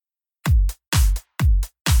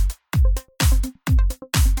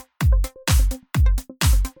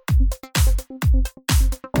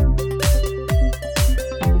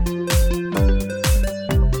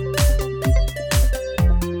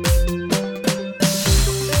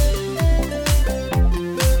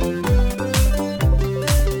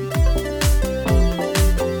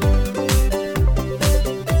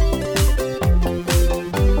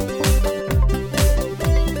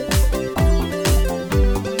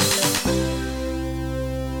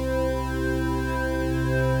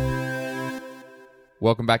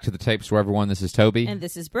Welcome back to the Tape Store, everyone. This is Toby. And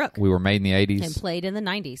this is Brooke. We were made in the 80s. And played in the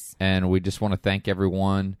 90s. And we just want to thank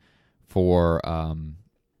everyone for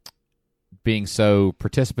being so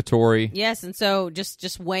participatory. Yes, and so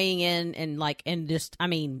just weighing in and just,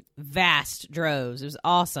 vast droves. It was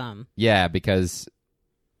awesome. Yeah, because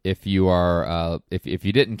if you are, if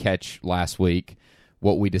you didn't catch last week,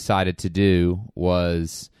 what we decided to do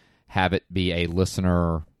was have it be a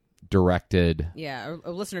listener-directed. Yeah,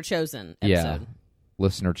 a listener-chosen episode. Yeah,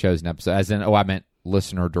 listener-chosen episode. As in, I meant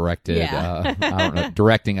listener-directed. Yeah. I don't know,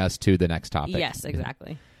 directing us to the next topic. Yes,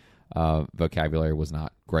 exactly. Vocabulary was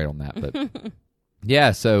not great on that, but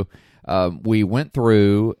yeah. So we went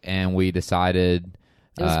through and we decided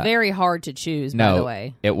it was very hard to choose. No, by the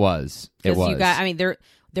way, it was. It was. You guys,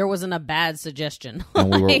 there wasn't a bad suggestion.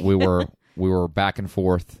 And we were back and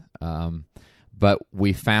forth. But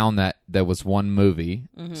we found that there was one movie,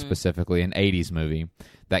 specifically an 80s movie,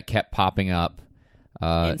 that kept popping up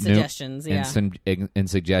in suggestions, in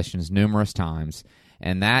suggestions numerous times,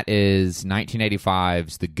 and that is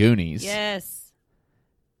 1985's The Goonies. Yes.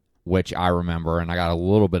 Which I remember, and I got a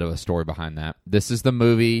little bit of a story behind that. This is the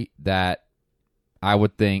movie that I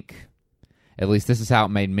would think, at least this is how it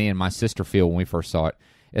made me and my sister feel when we first saw it.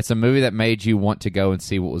 It's a movie that made you want to go and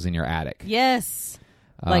see what was in your attic. Yes.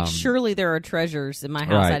 Like, surely there are treasures in my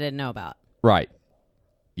house I didn't know about. Right.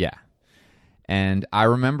 Yeah. And I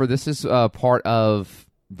remember this is part of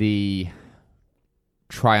the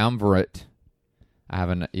triumvirate. I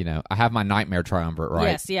have my nightmare triumvirate,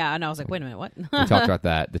 right? Yes, yeah. And I was like, wait a minute, what? We talked about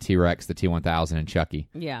that, the T-Rex, the T-1000, and Chucky.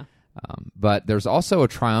 Yeah. But there's also a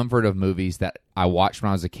triumvirate of movies that I watched when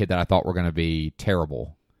I was a kid that I thought were going to be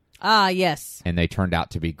terrible. Ah, yes. And they turned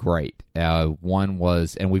out to be great. One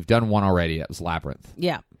was, and we've done one already, that was Labyrinth.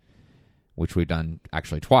 Yeah. Which we've done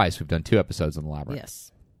actually twice. We've done 2 episodes on the Labyrinth.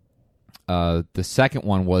 Yes. The second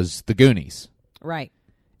one was The Goonies. Right.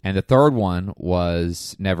 And the third one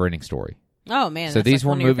was Neverending Story. Oh, man. So that's these like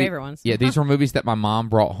were one of your favorite ones. Yeah, these were movies that my mom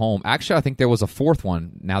brought home. Actually, I think there was a fourth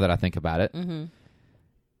one, now that I think about it. Mm-hmm.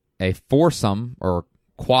 A foursome, or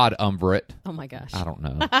quadumvirate. Oh, my gosh. I don't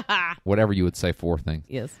know. Whatever you would say for thing.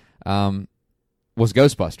 Yes. Was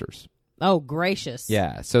Ghostbusters. Oh, gracious.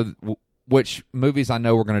 Yeah. So, which movies I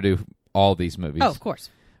know we're going to do all these movies. Oh, of course.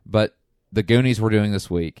 But the Goonies we're doing this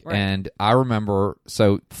week. Right. And I remember,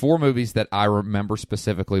 4 movies that I remember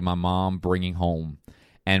specifically my mom bringing home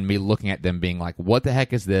and me looking at them being like, what the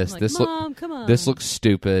heck is this? Like, Mom, come on. This looks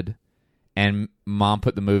stupid. And Mom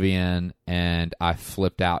put the movie in, and I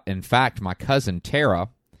flipped out. In fact, my cousin Tara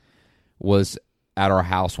was at our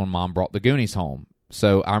house when Mom brought the Goonies home.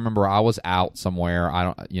 So I remember I was out somewhere.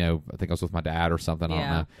 I think I was with my dad or something. I don't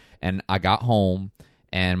know. And I got home,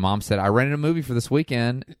 and Mom said, I rented a movie for this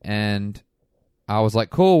weekend. And I was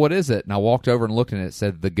like, cool, what is it? And I walked over and looked, and it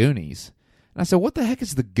said The Goonies. And I said, what the heck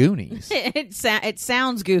is The Goonies? It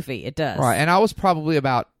sounds goofy. It does. Right. And I was probably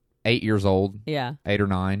about 8 years old. Yeah. 8 or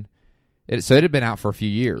 9. So it had been out for a few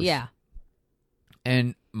years. Yeah.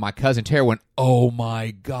 And my cousin Tara went, oh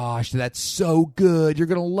my gosh, that's so good. You're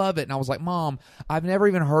going to love it. And I was like, Mom, I've never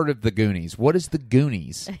even heard of The Goonies. What is The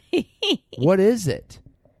Goonies? What is it?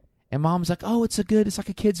 And Mom's like, oh, it's like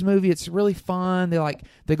a kid's movie. It's really fun.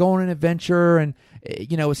 They go on an adventure, and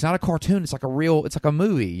it's not a cartoon. It's like a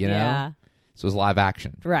movie, Yeah. So it was live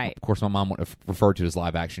action. Right. Of course, my mom would have referred to it as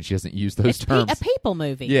live action. She doesn't use those terms. A people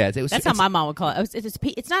movie. Yeah. That's how my mom would call it.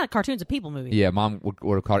 It's not a cartoon, it's a people movie. Yeah, Mom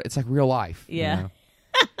would have called it. It's like real life. Yeah.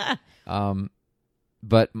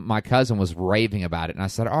 But my cousin was raving about it, and I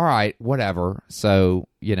said, all right, whatever. So,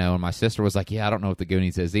 and my sister was like, yeah, I don't know what The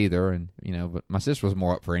Goonies is either. And, but my sister was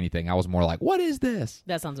more up for anything. I was more like, what is this?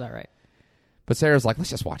 That sounds about right. But Sarah's like, let's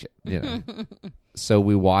just watch it. So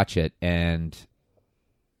we watch it, and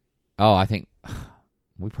I think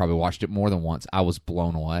we probably watched it more than once. I was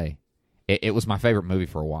blown away. It was my favorite movie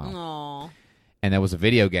for a while. Aww. And there was a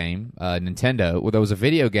video game, Nintendo. Well, there was a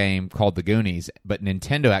video game called The Goonies, but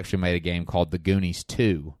Nintendo actually made a game called The Goonies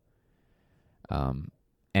 2. And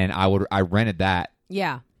I rented that.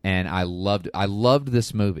 Yeah. And I loved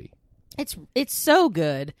this movie. It's so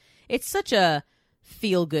good. It's such a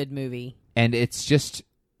feel-good movie. And it's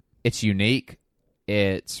unique.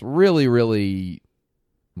 It's really, really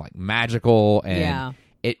like magical, and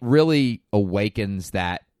it really awakens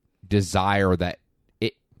that desire that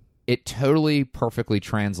it totally perfectly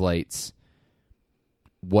translates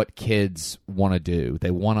what kids want to do.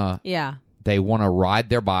 They want to ride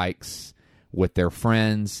their bikes with their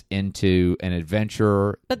friends into an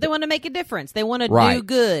adventure, but they want to make a difference. They want to do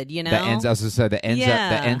good, That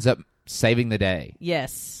ends up saving the day.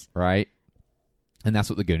 Yes. Right? And that's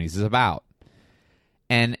what The Goonies is about.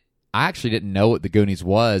 And I actually didn't know what the Goonies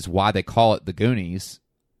was, why they call it the Goonies,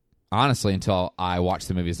 honestly, until I watched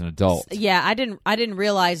the movie as an adult. Yeah, I didn't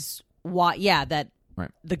realize why. Yeah, that Right.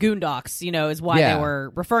 the Goondocks, is why Yeah. they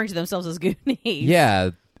were referring to themselves as Goonies.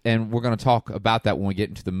 Yeah, and we're going to talk about that when we get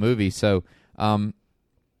into the movie. So, and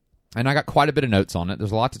I got quite a bit of notes on it.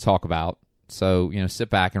 There's a lot to talk about. So, sit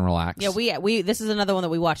back and relax. Yeah, we this is another one that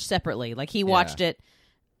we watched separately. Like he watched it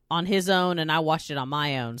on his own, and I watched it on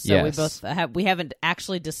my own. So we Yes. both we haven't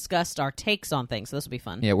actually discussed our takes on things. So this will be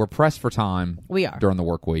fun. Yeah, we're pressed for time. We are, during the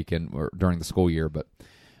work week or during the school year, but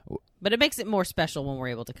it makes it more special when we're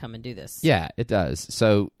able to come and do this. yeah, it does.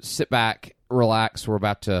 So sit back, relax. We're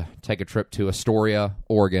about to take a trip to Astoria,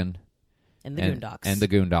 Oregon, And the Goondocks. and the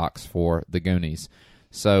Goondocks for the Goonies.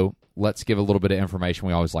 So let's give a little bit of information.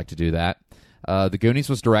 We always like to do that. The Goonies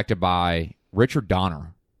was directed by Richard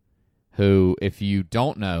Donner, who, if you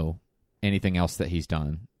don't know anything else that he's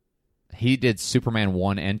done, he did Superman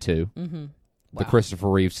 1 and 2, Mm-hmm. the Christopher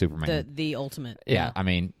Reeve Superman. The ultimate. Yeah, I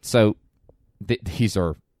mean, so these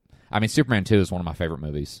are... I mean, Superman 2 is one of my favorite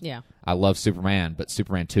movies. Yeah. I love Superman, but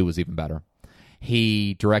Superman 2 was even better.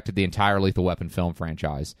 He directed the entire Lethal Weapon film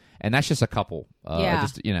franchise, and that's just a couple.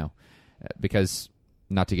 Just, because,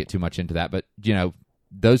 not to get too much into that, but,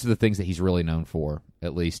 those are the things that he's really known for,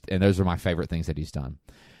 at least, and those are my favorite things that he's done.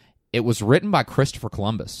 It was written by Christopher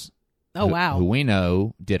Columbus. Oh, wow. Who we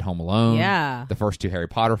know did Home Alone. Yeah. The first 2 Harry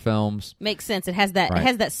Potter films. Makes sense. It has that. Right. It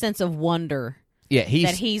has that sense of wonder. Yeah,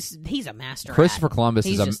 He's a master. Christopher at. Columbus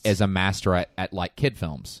He's is a master at like kid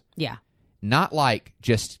films. Yeah. Not like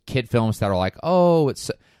just kid films that are like, oh,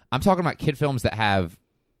 it's. I'm talking about kid films that have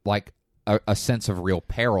like a sense of real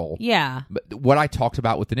peril. Yeah. But what I talked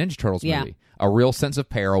about with the Ninja Turtles Yeah. movie, a real sense of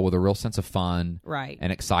peril with a real sense of fun, Right.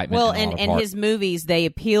 and excitement. Well, and a lot of and heart. his movies, they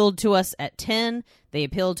appealed to us at 10. They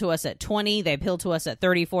appealed to us at 20. They appealed to us at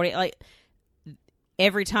 30, 40. Like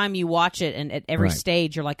every time you watch it, and at every Right.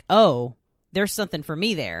 stage, you're like, oh, there's something for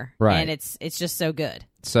me there. Right. And it's just so good.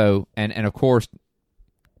 So and of course,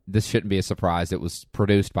 this shouldn't be a surprise. It was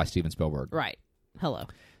produced by Steven Spielberg. Right. Hello.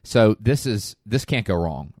 So this can't go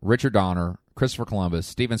wrong. Richard Donner, Christopher Columbus,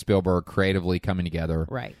 Steven Spielberg creatively coming together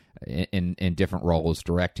Right. in different roles,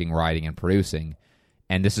 directing, writing, and producing,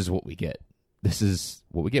 and this is what we get. This is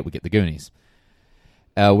what we get. We get the Goonies,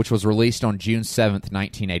 which was released on June 7th,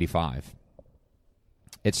 1985.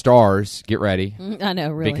 It stars, get ready, I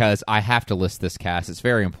know, really. because I have to list this cast. It's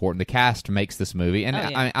very important. The cast makes this movie, and Oh,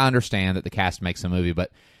 yeah. I understand that the cast makes a movie,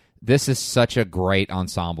 but this is such a great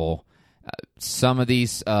ensemble. Some of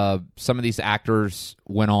these actors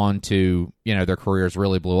went on to, their careers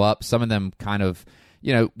really blew up. Some of them kind of,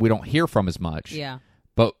 we don't hear from as much. Yeah.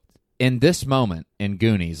 But in this moment in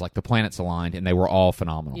Goonies, like the planets aligned, and they were all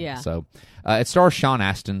phenomenal. Yeah. So it stars Sean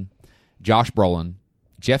Astin, Josh Brolin,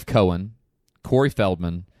 Jeff Cohen, Corey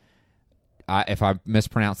Feldman. If I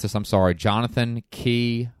mispronounce this, I'm sorry. Jonathan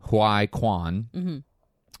Ke Huy Quan, Mm-hmm.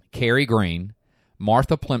 Cary Green,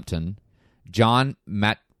 Martha Plimpton, John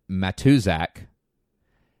Matuzak,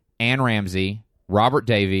 Anne Ramsey, Robert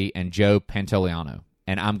Davey, and Joe Pantoliano.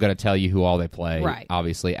 And I'm going to tell you who all they play, Right.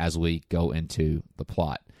 obviously, as we go into the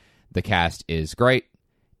plot. The cast is great.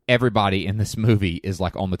 Everybody in this movie is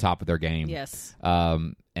like on the top of their game. Yes.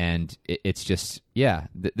 And it's just,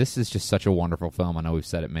 this is just such a wonderful film. I know we've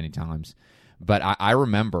said it many times. But I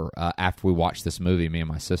remember after we watched this movie, me and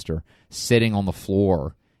my sister, sitting on the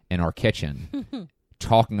floor in our kitchen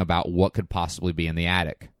talking about what could possibly be in the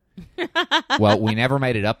attic. Well, we never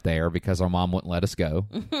made it up there because our mom wouldn't let us go.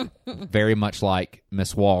 Very much like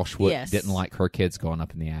Miss Walsh Yes. didn't like her kids going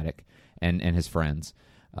up in the attic and his friends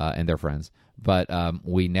and their friends. But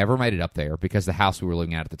we never made it up there because the house we were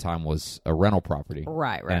living at the time was a rental property.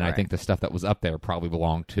 Right. And I right. think the stuff that was up there probably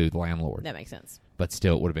belonged to the landlord. That makes sense. But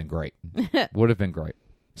still, it would have been great. Would have been great.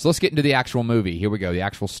 So let's get into the actual movie. Here we go. The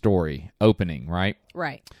actual story. Opening, right?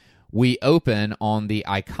 Right. We open on the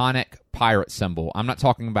iconic pirate symbol. I'm not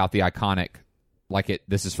talking about the iconic, like it.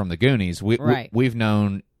 This is from the Goonies. Right. We've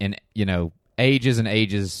known in ages and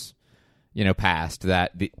ages, past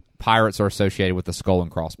that the pirates are associated with the skull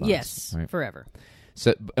and crossbones. Yes. right? Forever.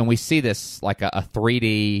 So, and we see this like a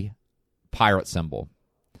 3D pirate symbol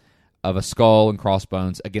of a skull and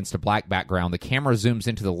crossbones against a black background. The camera zooms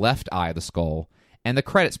into the left eye of the skull, and the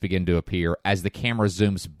credits begin to appear as the camera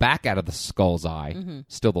zooms back out of the skull's eye,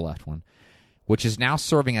 still the left one, which is now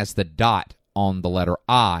serving as the dot on the letter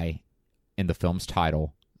I in the film's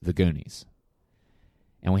title, The Goonies.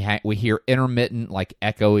 And we hear intermittent, like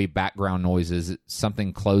echoey background noises,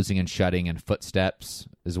 something closing and shutting, and footsteps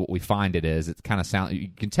is what we find it is. It kind of sounds, you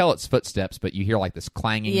can tell it's footsteps, but you hear like this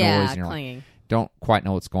clanging noise, and you're clanging. like, don't quite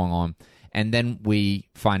know what's going on. And then we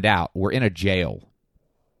find out we're in a jail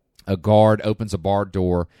A guard opens a barred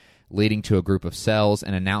door leading to a group of cells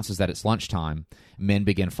and announces that it's lunchtime. Men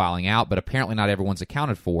begin filing out, but apparently not everyone's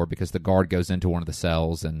accounted for because the guard goes into one of the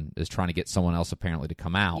cells and is trying to get someone else apparently to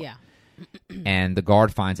come out. Yeah. And the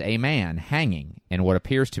guard finds a man hanging in what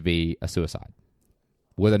appears to be a suicide.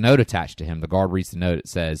 With a note attached to him, the guard reads the note. It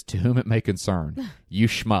says, "To whom it may concern, you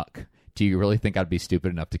schmuck. Do you really think I'd be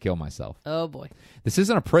stupid enough to kill myself?" Oh, boy. This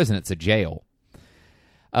isn't a prison, it's a jail.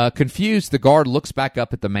 Confused, the guard looks back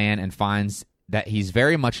up at the man and finds that he's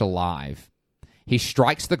very much alive. He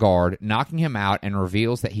strikes the guard, knocking him out, and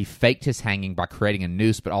reveals that he faked his hanging by creating a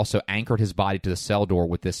noose, but also anchored his body to the cell door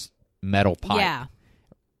with this metal pipe. Yeah.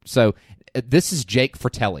 So this is Jake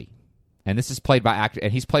Fratelli, and this is played by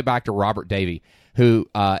he's played by actor Robert Davi, who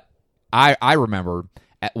I remember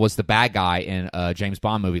was the bad guy in a James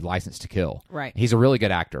Bond movie, License to Kill. Right. He's a really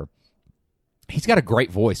good actor. He's got a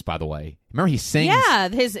great voice, by the way. Remember, he sings. Yeah,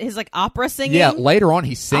 his like opera singing. Yeah, later on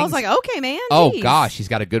he sings. I was like, okay, man. Oh geez. gosh, he's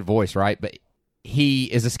got a good voice, right? But he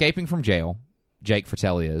is escaping from jail. Jake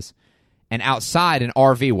Fratelli is, and outside an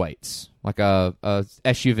RV waits, like a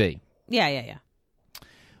SUV. Yeah.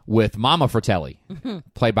 With Mama Fratelli,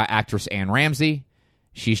 played by actress Anne Ramsey.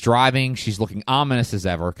 She's driving. She's looking ominous as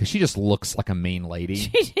ever because she just looks like a mean lady.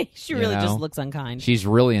 She really just looks unkind. She's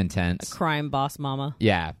really intense. A crime boss mama.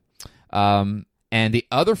 Yeah. And the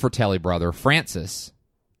other Fratelli brother, Francis,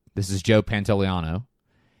 this is Joe Pantoliano,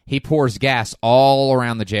 he pours gas all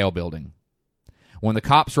around the jail building. When the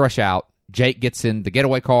cops rush out, Jake gets in the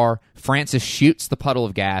getaway car. Francis shoots the puddle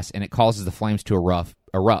of gas, and it causes the flames to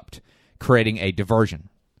erupt, creating a diversion.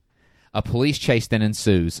 A police chase then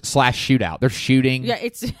ensues, / shootout. They're shooting. Yeah,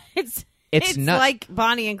 it's nuts. like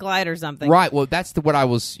Bonnie and Clyde or something. Right. Well, that's what I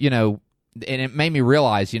was, and it made me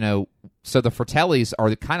realize, so the Fratellis are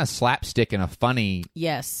the kind of slapstick and a funny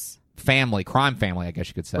crime family, I guess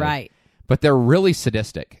you could say. Right. But they're really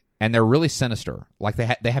sadistic and they're really sinister. Like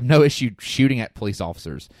they have no issue shooting at police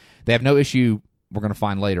officers. They have no issue, we're going to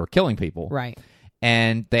find later, killing people. Right.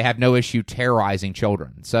 And they have no issue terrorizing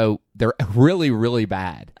children. So they're really, really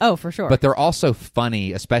bad. Oh, for sure. But they're also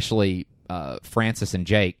funny, especially Francis and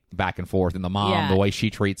Jake back and forth, and the mom, the way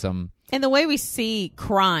she treats them. And the way we see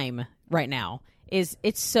crime right now is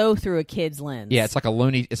it's so through a kid's lens. Yeah, it's like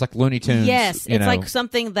Looney Tunes. Yes, it's like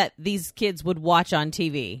something that these kids would watch on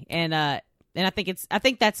TV. And I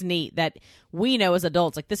think that's neat that we know as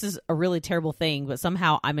adults, like, this is a really terrible thing, but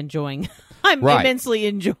somehow I'm immensely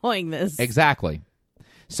enjoying this. Exactly.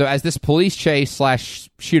 So as this police chase /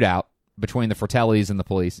 shootout between the Fratellis and the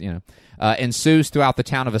police, ensues throughout the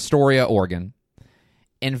town of Astoria, Oregon.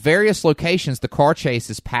 In various locations, the car chase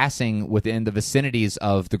is passing within the vicinities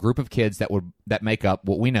of the group of kids that make up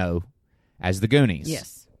what we know as the Goonies.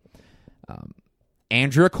 Yes.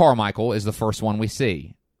 Andrea Carmichael is the first one we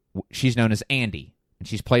see. She's known as Andy, and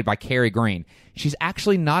she's played by Carrie Green. She's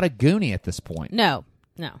actually not a Goonie at this point. No.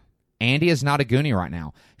 Andy is not a Goonie right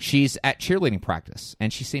now. She's at cheerleading practice,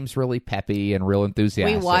 and she seems really peppy and real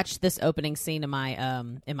enthusiastic. We watched this opening scene in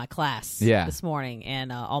my class this morning,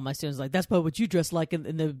 and all my students were like, "That's probably what you dressed like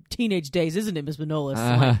in the teenage days, isn't it, Miss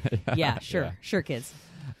Manolis?" Yeah, sure, kids.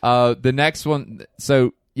 The next one,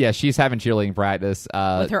 so yeah, she's having cheerleading practice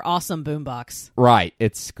with her awesome boombox. Right,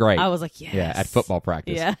 it's great. I was like, yes. Yeah, at football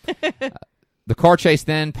practice. Yeah. The car chase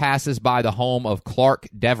then passes by the home of Clark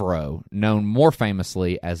Devereaux, known more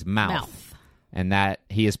famously as Mouth. And that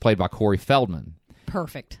he is played by Corey Feldman.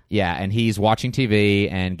 Perfect. Yeah, and he's watching TV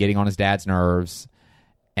and getting on his dad's nerves,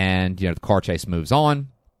 and the car chase moves on.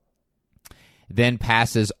 Then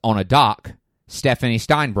passes on a dock Stephanie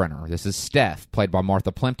Steinbrenner. This is Steph, played by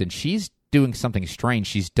Martha Plimpton. She's doing something strange.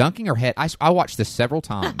 She's dunking her head. I watched this several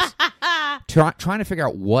times, trying to figure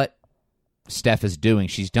out what Steph is doing.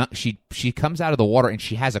 She comes out of the water and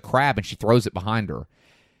she has a crab and she throws it behind her.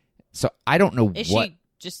 So I don't know is what. She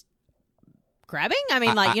just grabbing? I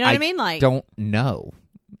mean, like, you know what I mean? Like, don't know.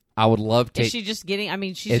 I would love to. Is she just getting? I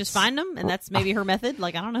mean, she's just finding them, and that's maybe her method.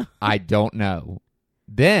 Like, I don't know. I don't know.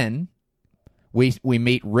 Then we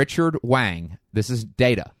meet Richard Wang. This is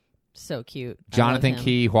Data. So cute. Jonathan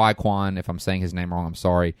Ke Huy Quan. If I'm saying his name wrong, I'm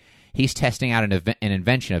sorry. He's testing out an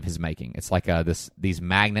invention of his making. It's like these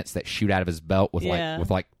magnets that shoot out of his belt with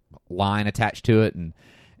like line attached to it, and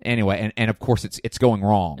anyway, and of course it's going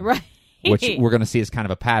wrong, right? Which we're going to see as kind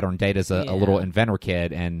of a pattern. Data's a little inventor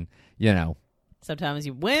kid, and sometimes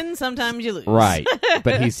you win, sometimes you lose, right?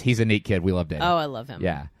 But he's a neat kid. We love Data. Oh, I love him.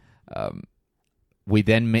 Yeah. We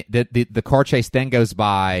then the car chase then goes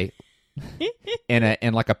by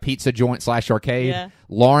in like a pizza joint / arcade. Yeah.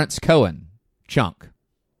 Lawrence Cohen, Chunk,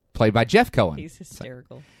 played by Jeff Cohen. He's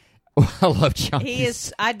hysterical. I love Johnny. He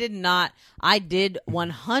is. I did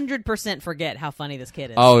 100% forget how funny this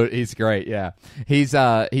kid is. Oh, he's great. Yeah, he's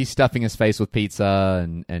stuffing his face with pizza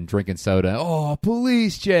and drinking soda. Oh,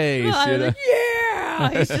 police chase! Oh, you know? Yeah,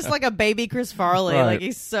 he's just like a baby Chris Farley. Right. Like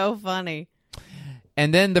he's so funny.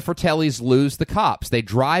 And then the Fratellis lose the cops. They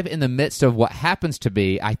drive in the midst of what happens to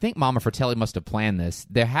be, I think Mama Fratelli must have planned this.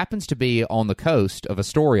 There happens to be on the coast of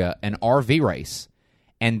Astoria an RV race,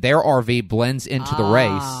 and their RV blends into the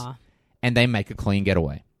race, and they make a clean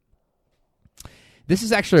getaway. This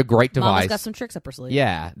is actually a great device. Mama's got some tricks up her sleeve.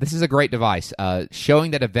 Yeah, this is a great device,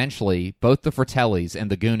 showing that eventually both the Fratellis and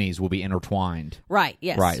the Goonies will be intertwined. Right,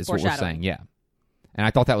 yes. Right, is what we're saying, yeah. And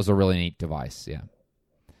I thought that was a really neat device, yeah.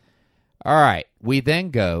 All right, we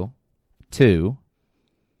then go to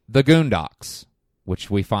the Goondocks,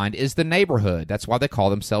 which we find is the neighborhood. That's why they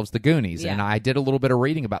call themselves the Goonies. Yeah. And I did a little bit of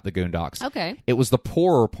reading about the Goondocks. Okay. It was the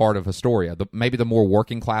poorer part of Astoria, maybe the more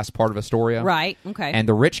working class part of Astoria. Right, okay. And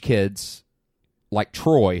the rich kids, like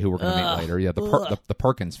Troy, who we're going to meet later, yeah, the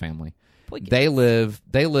Perkins family, they live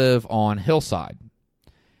on Hillside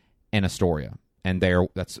in Astoria. And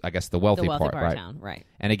that's, I guess, the wealthy part, right? Of town, right.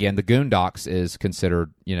 And again, the Goondocks is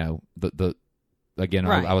considered, the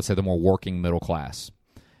right. I would say the more working middle class.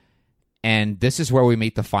 And this is where we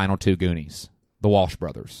meet the final two Goonies, the Walsh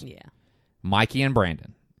brothers. Yeah. Mikey and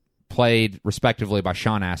Brandon, played respectively by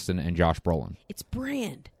Sean Astin and Josh Brolin. It's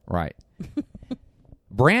Brand. Right.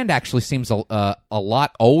 Brand actually seems a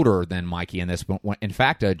lot older than Mikey in this. In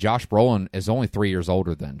fact, Josh Brolin is only 3 years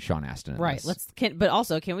older than Sean Astin. Right. But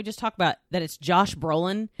also, can we just talk about that? It's Josh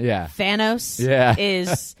Brolin. Yeah. Thanos. Yeah.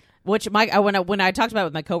 Is which when I talked about it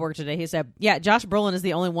with my coworker today, he said, "Yeah, Josh Brolin is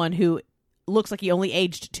the only one who looks like he only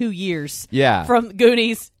aged 2 years. Yeah. From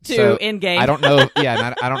Goonies to Endgame." I don't know.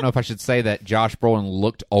 Yeah, I don't know if I should say that Josh Brolin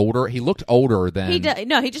looked older. He looked older than he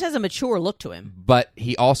just has a mature look to him. But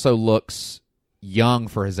he also looks young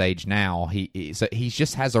for his age now. He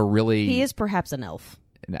just has a really. He is perhaps an elf.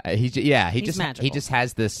 He's magical. He just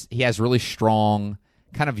has this. He has really strong,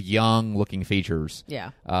 kind of young looking features.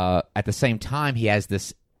 Yeah. At the same time, he has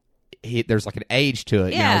this. There's like an age to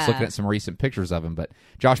it. Yeah. I was looking at some recent pictures of him, but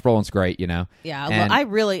Josh Brolin's great. Yeah.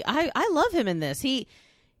 I love him in this.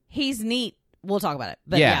 He's neat. We'll talk about it.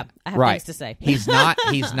 But yeah I have things to say. He's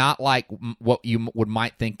not like what you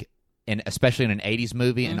might think. And especially in an 80s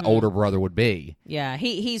movie, an older brother would be. Yeah,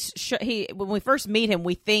 when we first meet him,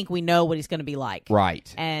 we think we know what he's going to be like.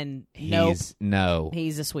 Right. And he's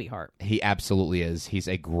a sweetheart. He absolutely is. He's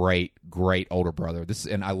a great, great older brother.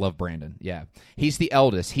 And I love Brandon. Yeah. He's the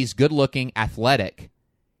eldest. He's good looking, athletic,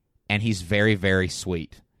 and he's very, very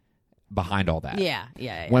sweet behind all that.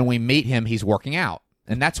 Yeah. When we meet him, he's working out.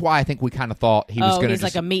 And that's why I think we kind of thought he was going to he's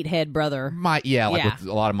like a meathead brother. With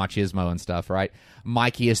a lot of machismo and stuff, right?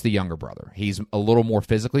 Mikey is the younger brother. He's a little more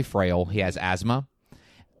physically frail. He has asthma.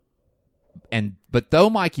 But though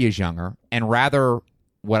Mikey is younger, and rather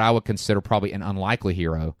what I would consider probably an unlikely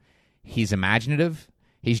hero, he's imaginative,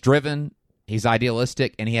 he's driven, he's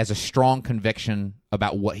idealistic, and he has a strong conviction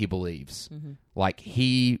about what he believes. Mm-hmm. Like,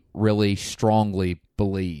 he really strongly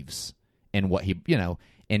believes in what he,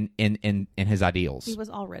 in his ideals. He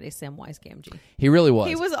was already Samwise Gamgee. He really was.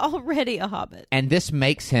 He was already a hobbit. And this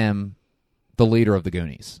makes him the leader of the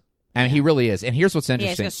Goonies. I mean, he really is. And here's what's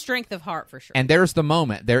interesting. Yeah, he's got strength of heart for sure. And there is a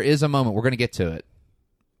moment, we're going to get to it.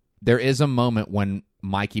 There is a moment when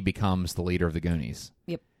Mikey becomes the leader of the Goonies.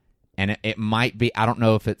 Yep. And it might be, I don't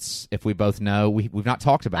know if we both know. We've not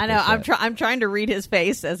talked about this. I know. I'm trying to read his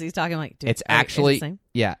face as he's talking. Like, dude, it's actually,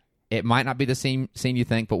 yeah, it might not be the scene you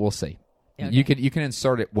think, but we'll see. Okay. You can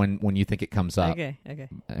insert it when you think it comes up. Okay.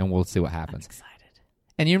 And we'll see what happens. I'm excited.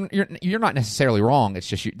 And you're not necessarily wrong. It's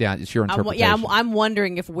just it's your interpretation. I'm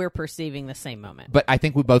wondering if we're perceiving the same moment. But I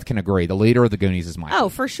think we both can agree. The leader of the Goonies is Mikey. Oh,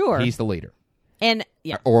 for sure. He's the leader. And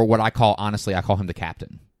yeah, or what I call him the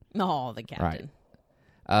captain. Oh, the captain.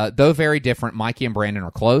 Right. Though very different, Mikey and Brandon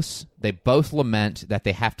are close. They both lament that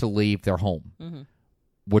they have to leave their home,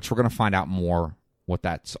 which we're going to find out more what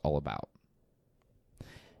that's all about.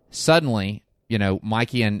 Suddenly,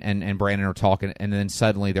 Mikey and Brandon are talking, and then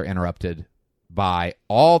suddenly they're interrupted by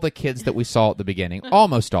all the kids that we saw at the beginning.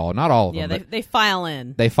 Almost all, not all of them. Yeah, they file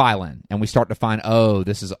in. They file in, and we start to find,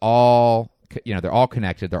 this is all, they're all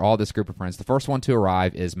connected. They're all this group of friends. The first one to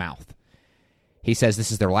arrive is Mouth. He says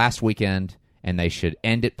this is their last weekend, and they should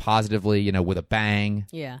end it positively, with a bang.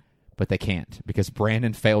 Yeah. But they can't, because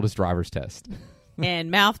Brandon failed his driver's test.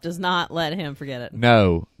 And Mouth does not let him forget it.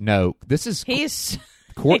 No. This is... This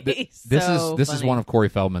is one of Corey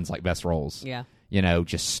Feldman's best roles. Yeah.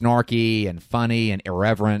 Just snarky and funny and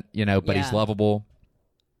irreverent, but he's lovable.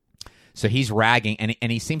 So he's ragging,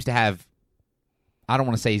 and he seems to have, I don't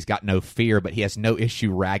want to say he's got no fear, but he has no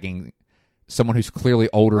issue ragging someone who's clearly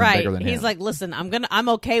older and bigger than him. He's like, listen, I'm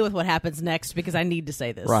okay with what happens next because I need to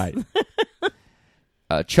say this. Right.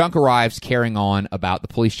 Chunk arrives carrying on about the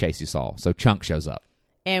police chase he saw. So Chunk shows up.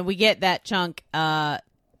 And we get that Chunk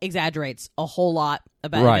exaggerates a whole lot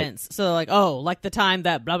about events. So like, oh, like the time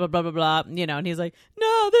that blah, blah, blah, blah, blah, and he's like,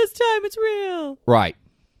 no, this time it's real. Right.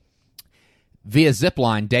 Via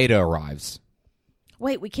zipline, Data arrives.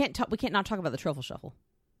 Wait, we can't not talk about the truffle shuffle.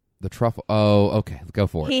 The truffle. Oh, okay. Go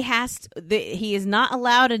for it. He is not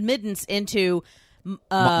allowed admittance into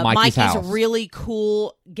Mikey's house. Really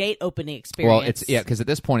cool gate opening experience. Well, because at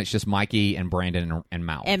this point it's just Mikey and Brandon and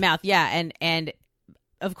Mouth. And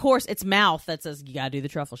of course it's Mouth that says you gotta do the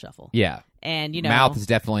truffle shuffle. Yeah, and Mouth is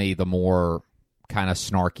definitely the more kind of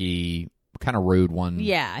snarky, kind of rude one.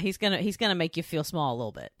 Yeah, he's gonna make you feel small a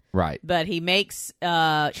little bit. Right. But he makes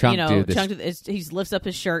Chunk he lifts up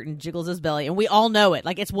his shirt and jiggles his belly, and we all know it.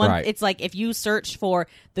 Like it's one. Right. It's like if you search for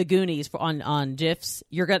the Goonies on GIFs,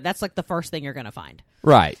 that's like the first thing you're gonna find.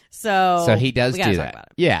 Right. So he does do that.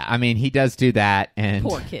 Yeah, I mean he does do that, and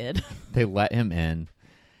poor kid. They let him in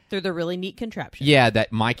through the really neat contraption. Yeah,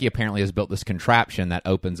 that Mikey apparently has built this contraption that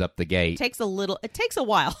opens up the gate. It takes a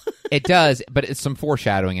while. It does, but it's some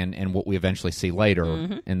foreshadowing in what we eventually see later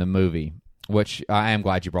in the movie. Which I am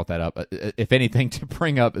glad you brought that up. If anything to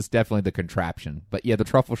bring up is definitely the contraption. But yeah, the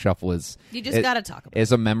truffle shuffle is... You just got to talk about it.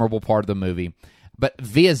 Is a memorable part of the movie. But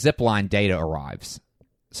via zipline, Data arrives.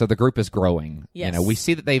 So the group is growing. Yes. We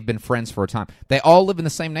see that they've been friends for a time. They all live in the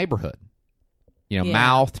same neighborhood.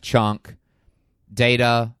 Mouth, Chunk,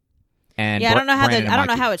 Data, and I don't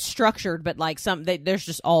know how it's structured, but like there's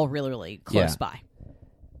just all really, really close by.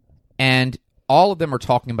 And all of them are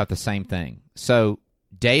talking about the same thing. So...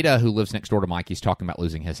 Data, who lives next door to Mikey, is talking about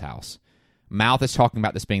losing his house. Mouth is talking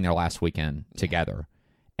about this being their last weekend together.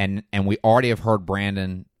 And we already have heard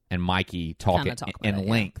Brandon and Mikey talk in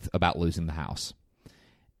length about losing the house.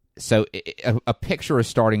 So a picture is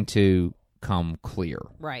starting to come clear.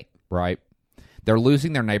 Right. Right? They're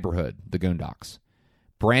losing their neighborhood, the Goondocks.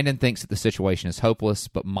 Brandon thinks that the situation is hopeless,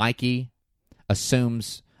 but Mikey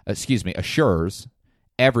assures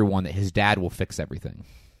everyone that his dad will fix everything.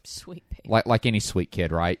 Sweet baby. Like any sweet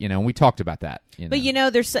kid, right? And we talked about that. But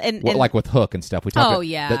there's like with Hook and stuff. We talked about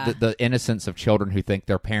yeah. the innocence of children who think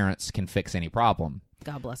their parents can fix any problem.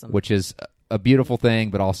 God bless them. Which is a beautiful thing,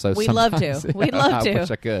 but also we love to. We love to. I wish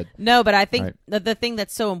I could. No, but I think the thing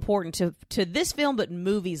that's so important to this film, but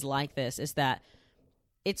movies like this, is that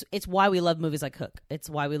it's why we love movies like Hook. It's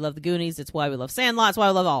why we love The Goonies. It's why we love Sandlot. It's why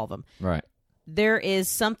we love all of them. Right. There is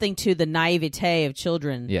something to the naivete of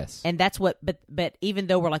children. Yes. And that's what, but even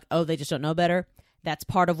though we're like, oh, they just don't know better, that's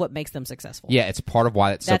part of what makes them successful. Yeah, it's part of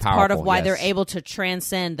why it's so powerful. That's part of why they're able to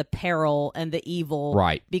transcend the peril and the evil.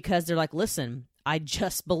 Right. Because they're like, listen, I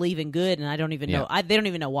just believe in good and I don't even know, they don't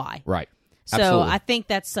even know why. Right. So Absolutely. I think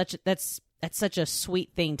that's such a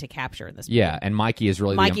sweet thing to capture in this movie. Yeah, and Mikey is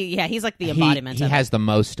really... he's like the embodiment of it. He has the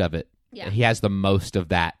most of it. Yeah. He has the most of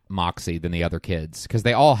that moxie than the other kids, because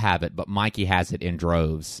they all have it, but Mikey has it in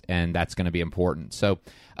droves, and that's going to be important. So,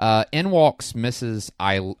 in walks Mrs.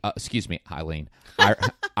 Eileen.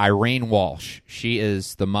 Irene Walsh. She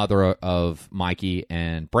is the mother of Mikey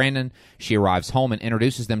and Brandon. She arrives home and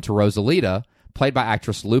introduces them to Rosalita, played by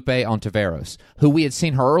actress Lupe Ontiveros, who we had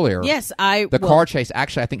seen her earlier. Yes, car chase.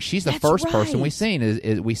 Actually, I think she's the first person we've seen.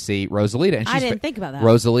 Is we see Rosalita, and I didn't think about that.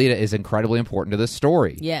 Rosalita is incredibly important to this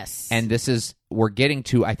story. Yes, and we're getting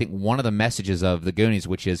to, I think, one of the messages of the Goonies,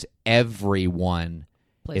 which is everyone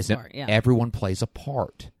plays a part. Yeah. Everyone plays a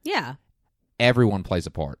part. Yeah, everyone plays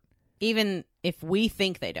a part, even if we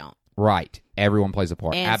think they don't. Right, everyone plays a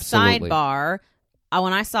part. And absolutely. Sidebar.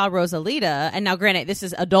 When I saw Rosalita, and now granted, this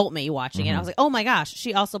is adult me watching it, I was like, oh my gosh,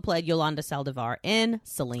 she also played Yolanda Saldivar in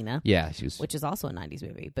Selena. Yeah, which is also a 90s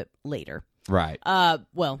movie, but later. Right.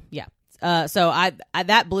 Well, yeah. So I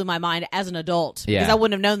that blew my mind as an adult, because I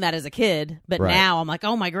wouldn't have known that as a kid, but now I'm like,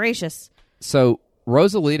 oh my gracious. So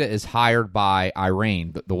Rosalita is hired by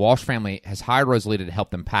Irene. The Walsh family has hired Rosalita to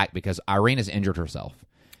help them pack because Irene has injured herself.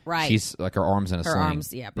 Right. She's like her arm's in a sling. Her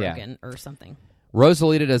arm's, broken or something.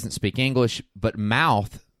 Rosalita doesn't speak English, but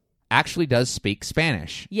Mouth actually does speak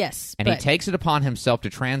Spanish. Yes. And he takes it upon himself to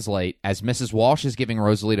translate. As Mrs. Walsh is giving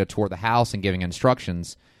Rosalita a tour of the house and giving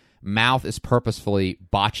instructions, Mouth is purposefully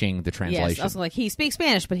botching the translation. Yes, I was like, he speaks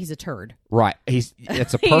Spanish, but he's a turd. Right. It's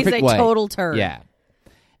a perfect he's a way. Total turd. Yeah.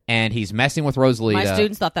 And he's messing with Rosalita. My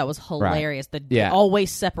students thought that was hilarious. Right. They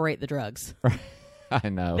always separate the drugs. I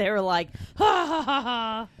know. They were like, ha, ha, ha,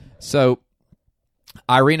 ha. So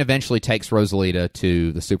Irene eventually takes Rosalita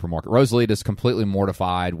to the supermarket. Rosalita's completely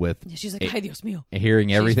mortified with she's like, "Ay, Dios mío,"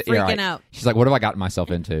 hearing everything. She's freaking out. She's like, "What have I gotten myself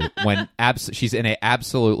into?" When she's in an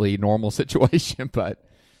absolutely normal situation, but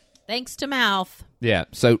thanks to Mouth. Yeah.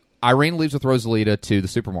 So Irene leaves with Rosalita to the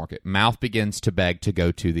supermarket. Mouth begins to beg to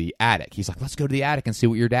go to the attic. He's like, "Let's go to the attic and see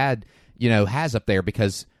what your dad, has up there,"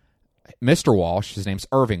 because Mr. Walsh, his name's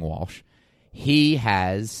Irving Walsh, he's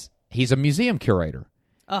a museum curator.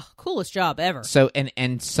 Oh, coolest job ever. So,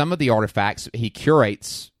 and some of the artifacts he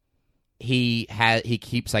curates, he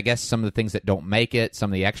keeps, I guess, some of the things that don't make it,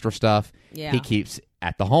 some of the extra stuff, he keeps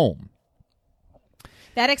at the home.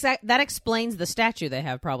 That explains the statue they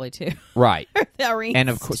have probably too. Right. And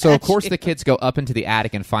of course the kids go up into the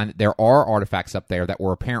attic and find that there are artifacts up there that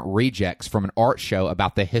were apparent rejects from an art show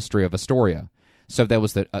about the history of Astoria. So there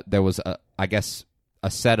was I guess a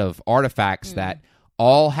set of artifacts that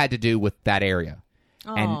all had to do with that area.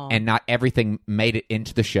 And not everything made it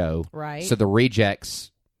into the show. Right. So the rejects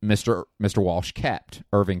Mr. Walsh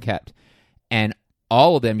Irving kept. And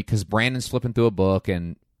all of them, because Brandon's flipping through a book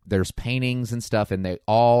and there's paintings and stuff, and they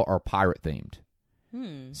all are pirate themed.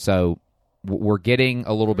 So we're getting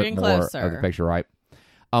a little bit more of the picture, right?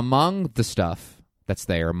 Among the stuff that's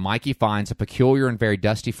there, Mikey finds a peculiar and very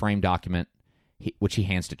dusty framed document, which he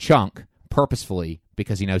hands to Chunk purposefully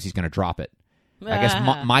because he knows he's going to drop it. I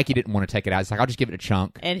guess Mikey didn't want to take it out. He's like, "I'll just give it to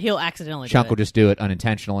Chunk." And he'll accidentally Chunk do it. will just do it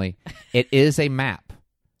unintentionally. It is a map.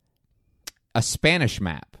 A Spanish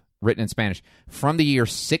map, written in Spanish, from the year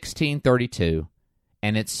 1632,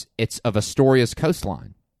 and it's of Astoria's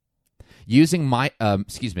coastline. Using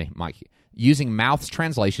using Mouth's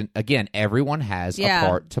translation, again, everyone has a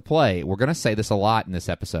part to play. We're going to say this a lot in this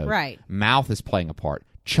episode. Right. Mouth is playing a part.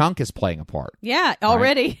 Chunk is playing a part. Yeah,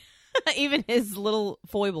 already. Right? Even his little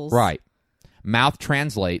foibles. Right. Mouth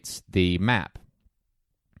translates the map.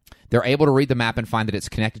 They're able to read the map and find that it's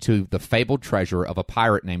connected to the fabled treasure of a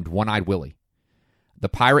pirate named One-Eyed Willie. The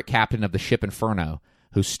pirate captain of the ship Inferno,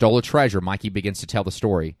 who stole a treasure, Mikey begins to tell the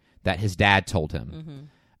story that his dad told him. Mm-hmm.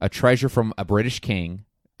 A treasure from a British king,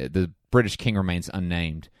 the British king remains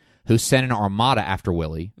unnamed, who sent an armada after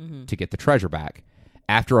Willie to get the treasure back.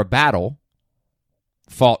 After a battle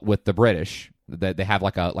fought with the British, they have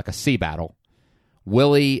like a sea battle,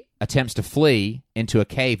 Willie attempts to flee into a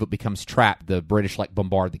cave but becomes trapped. The British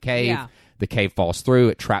bombard the cave. Yeah. The cave falls through.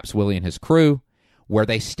 It traps Willie and his crew, where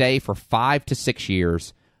they stay for 5 to 6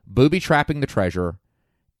 years, booby-trapping the treasure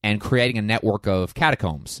and creating a network of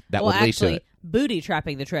catacombs that would lead to it.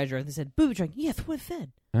 Booty-trapping the treasure. They said booby-trapping. Yes, what it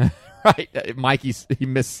said. Right. Mikey, he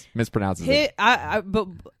mispronounces it. But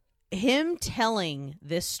him telling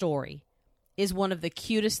this story is one of the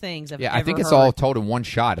cutest things I've ever heard. I think it's all told in one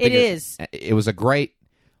shot. It is. It was a great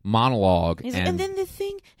monologue. And then the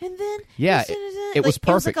thing, and then... Yeah, it was perfect.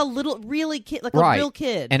 It was like a little, really kid, like right. a real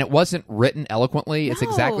kid. And it wasn't written eloquently. No. It's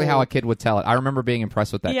exactly how a kid would tell it. I remember being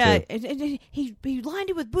impressed with that, too. Yeah, and he lined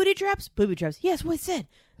it with booby traps. Booby traps. Yes, what it said.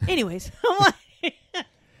 Anyways, I'm like...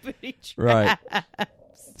 booby traps. Right.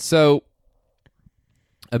 So,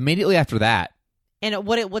 immediately after that... And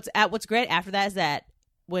what's great after that is that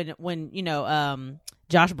when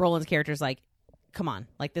Josh Brolin's character is like, come on,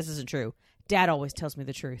 like, this isn't true. Dad always tells me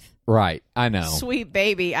the truth. Right, I know. Sweet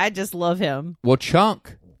baby. I just love him. Well,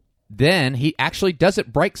 Chunk, then he actually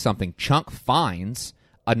doesn't break something. Chunk finds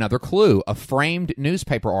another clue, a framed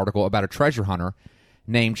newspaper article about a treasure hunter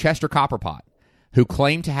named Chester Copperpot, who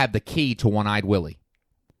claimed to have the key to One-Eyed Willie.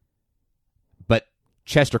 But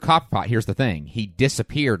Chester Copperpot, here's the thing, he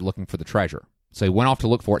disappeared looking for the treasure. So he went off to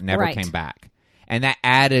look for it and never came back. And that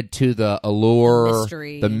added to the allure,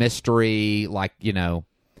 the mystery,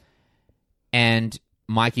 and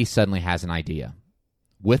Mikey suddenly has an idea.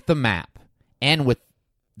 With the map, and with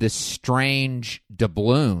this strange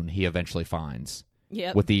doubloon he eventually finds,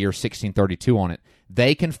 with the year 1632 on it,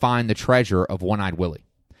 they can find the treasure of One-Eyed Willie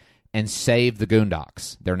and save the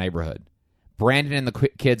Goondocks, their neighborhood. Brandon and the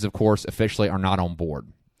kids, of course, officially are not on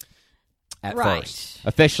board at first.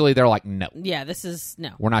 Officially, they're like, no. Yeah,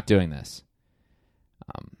 no. We're not doing this.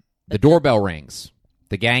 The doorbell rings.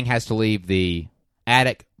 The gang has to leave the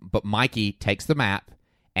attic, but Mikey takes the map,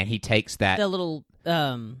 and he takes that... The little...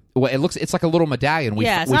 Well, it's like a little medallion.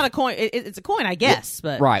 It's not a coin. It's a coin, I guess.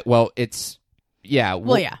 But right. Well, it's... Yeah.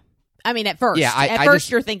 Well, yeah. I mean, at first. Yeah, at first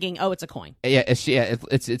you're thinking, oh, it's a coin. Yeah,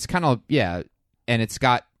 it's kind of... Yeah, and it's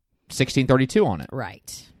got 1632 on it.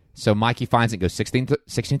 Right. So Mikey finds it, goes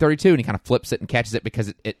 1632, and he kind of flips it and catches it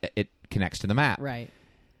because it connects to the map. Right.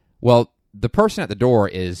 Well, the person at the door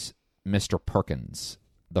is Mr. Perkins,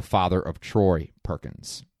 the father of Troy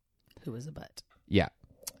Perkins. Who is a butt. Yeah.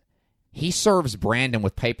 He serves Brandon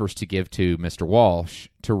with papers to give to Mr. Walsh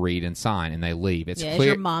to read and sign, and they leave. It's Is clear.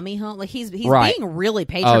 your mommy home? Like he's Right. being really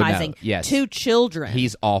patronizing yes. to children.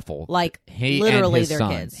 He's awful. Like, he literally and his their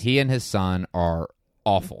son. kids. He and his son are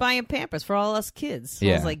awful. Buying Pampers for all us kids. So I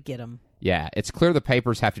Yeah. was like, get them. Yeah, it's clear the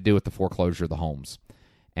papers have to do with the foreclosure of the homes,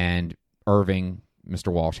 and Irving,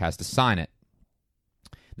 Mr. Walsh, has to sign it.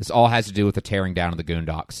 This all has to do with the tearing down of the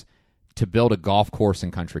Goondocks to build a golf course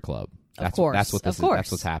and country club. Of course. That's what this of course. is.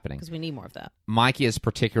 That's what's happening. Because we need more of that. Mikey is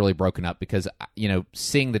particularly broken up because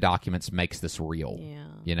seeing the documents makes this real.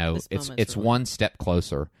 Yeah. It's one step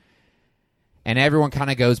closer, and everyone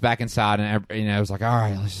kind of goes back inside, and it's like, all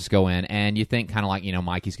right, let's just go in. And you think kind of like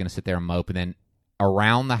Mikey's going to sit there and mope, and then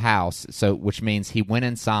around the house, which means he went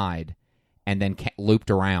inside and then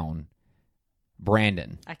looped around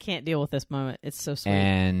Brandon. I can't deal with this moment. It's so sweet.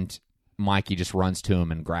 And Mikey just runs to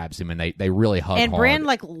him and grabs him, and they really hug and hard.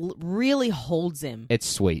 Brandon really holds him. It's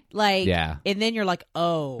sweet. Yeah. And then you're like,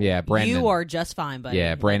 oh, yeah, Brandon, you are just fine, buddy.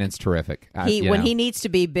 Yeah, Brandon's terrific. When he needs to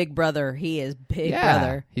be big brother, he is big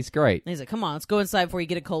brother. He's great. And he's like, come on, let's go inside before you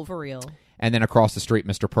get a cold for real. And then across the street,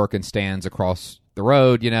 Mr. Perkins stands across the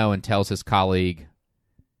road, and tells his colleague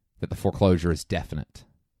that the foreclosure is definite.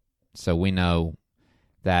 So we know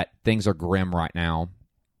that things are grim right now.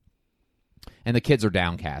 And the kids are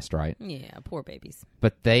downcast, right? Yeah, poor babies.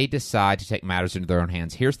 But they decide to take matters into their own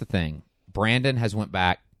hands. Here's the thing. Brandon has went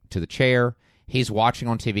back to the chair. He's watching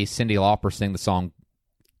on TV Cyndi Lauper sing the song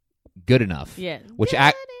Good Enough. Yeah. Which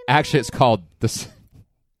actually it's called... The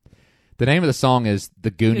name of the song is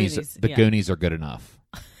The Goonies. The Goonies Are Good Enough.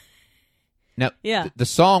 Now, the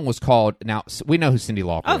song was called... Now, we know who Cyndi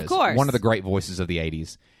Lauper is. Of course. One of the great voices of the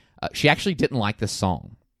 80s. She actually didn't like this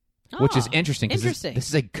song. Which is interesting because this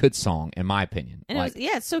is a good song, in my opinion. And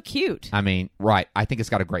it's so cute. I mean, right. I think it's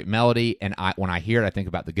got a great melody, and when I hear it, I think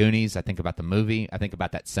about the Goonies. I think about the movie. I think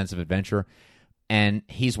about that sense of adventure. And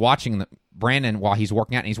he's watching Brandon while he's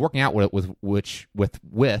working out, and he's working out with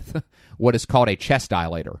what is called a chest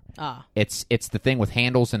dilator. It's the thing with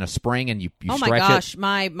handles and a spring, and you stretch it. Oh my gosh,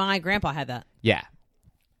 my grandpa had that. Yeah.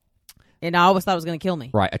 And I always thought it was going to kill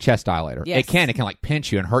me. Right, a chest dilator. Yes. It can like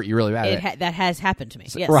pinch you and hurt you really bad. That has happened to me.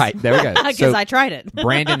 Yes. Right, there we go. Because I tried it.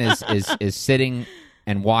 Brandon is sitting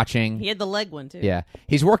and watching. He had the leg one, too. Yeah.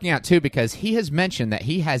 He's working out, too, because he has mentioned that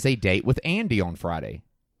he has a date with Andy on Friday.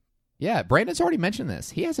 Yeah, Brandon's already mentioned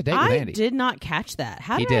this. He has a date with Andy. I did not catch that.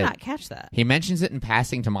 How did I not catch that? He mentions it in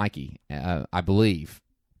passing to Mikey, I believe.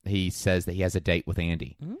 He says that he has a date with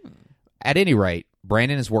Andy. At any rate,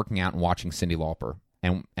 Brandon is working out and watching Cyndi Lauper.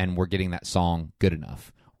 And we're getting that song Good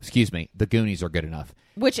Enough. Excuse me, the Goonies Are Good Enough.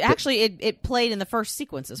 Which actually it played in the first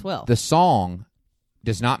sequence as well. The song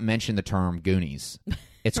does not mention the term Goonies.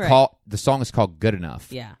 It's right. The song is called Good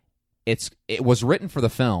Enough. Yeah. It was written for the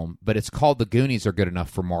film, but it's called The Goonies Are Good Enough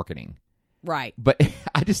for marketing. Right. But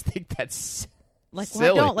I just think that's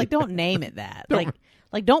silly. Don't name it that.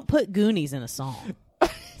 Don't put Goonies in a song.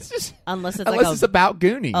 Unless it's about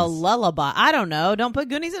Goonies. A lullaby. I don't know. Don't put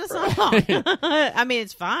Goonies in a song. I mean,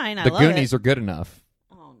 it's fine. I the love Goonies it. are good enough.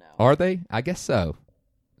 Oh, no. Are they? I guess so.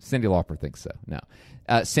 Cyndi Lauper thinks so. No.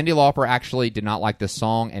 Cyndi Lauper actually did not like this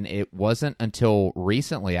song, and it wasn't until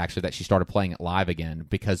recently, actually, that she started playing it live again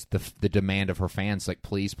because the demand of her fans, like,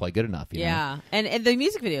 please play Good Enough. You know? And the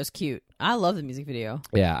music video is cute. I love the music video.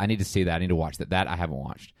 Yeah, I need to see that. I need to watch that. That I haven't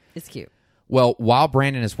watched. It's cute. Well, while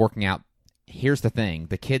Brandon is working out, here's the thing.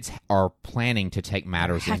 The kids are planning to take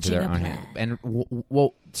matters into their own hands. And,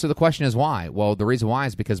 so the question is why? Well, the reason why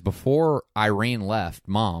is because before Irene left,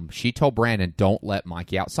 Mom, she told Brandon, don't let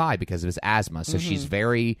Mikey outside because of his asthma. So she's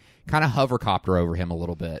very kind of hovercopter over him a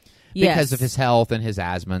little bit because of his health and his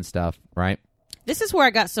asthma and stuff, right? This is where I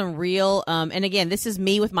got some real, and again, this is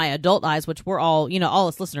me with my adult eyes, which we're all, all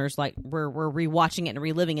us listeners, like, we're rewatching it and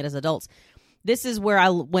reliving it as adults. This is where I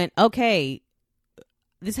went, okay,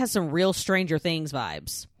 this has some real Stranger Things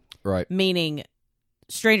vibes. Right. Meaning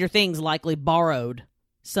Stranger Things likely borrowed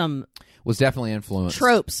some was definitely influenced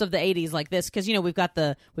tropes of the 80s like this because we've got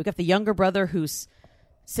the younger brother who's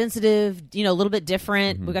sensitive, a little bit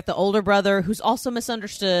different. We've got the older brother who's also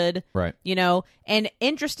misunderstood. Right. And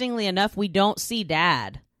interestingly enough, we don't see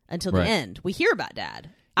Dad until the end. We hear about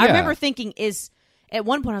Dad. I remember thinking at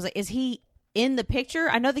one point I was like, is he in the picture?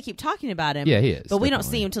 I know they keep talking about him. Yeah, he is. But we don't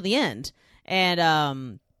see him till the end.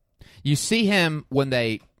 And you see him when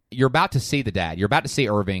you're about to see the dad. You're about to see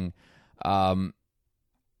Irving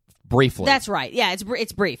briefly. That's right. Yeah, it's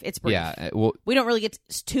brief. It's brief. Yeah, we don't really get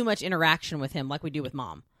too much interaction with him like we do with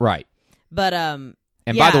Mom. Right. But and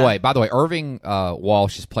by the way, Irving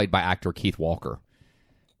Walsh is played by actor Keith Walker.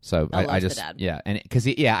 So I love just the dad. yeah, and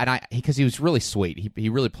because he was really sweet. He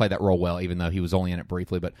really played that role well, even though he was only in it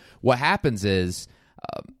briefly. But what happens is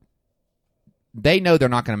they know they're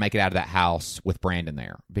not going to make it out of that house with Brandon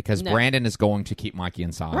there because Brandon is going to keep Mikey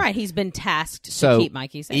inside. Right, he's been tasked to keep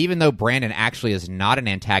Mikey safe. Even though Brandon actually is not an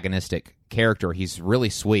antagonistic character, he's really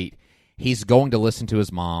sweet. He's going to listen to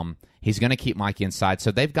his mom. He's going to keep Mikey inside, so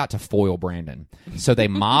they've got to foil Brandon. So they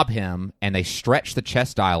mob him and they stretch the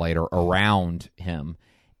chest dilator around him.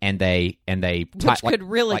 And they which could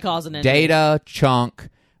really cause an injury. Data, Chunk,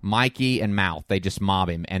 Mikey, and Mouth. They just mob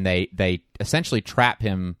him, and they essentially trap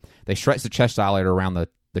him. They stretch the chest dilator around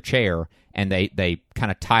the chair, and they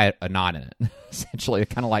kind of tie a knot in it. Essentially,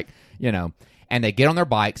 kind of like and they get on their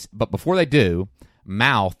bikes. But before they do,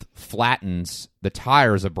 Mouth flattens the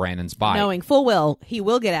tires of Brandon's bike, knowing full well he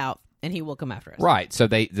will get out. And he will come after us. Right. So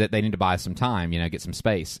they need to buy some time, get some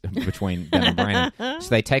space between them and Brandon. So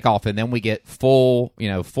they take off, and then we get full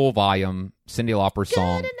volume Cyndi Lauper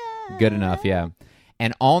song. Good enough, yeah.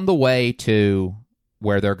 And on the way to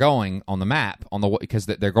where they're going on the map, because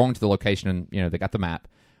they're going to the location, and they got the map.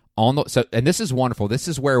 And this is wonderful. This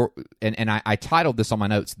is where, and I titled this on my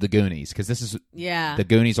notes, The Goonies, because this is the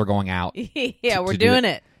Goonies are going out. Yeah, we're doing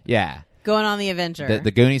it. Yeah, going on the adventure. The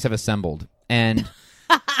Goonies have assembled, and.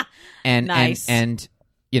 And, nice. and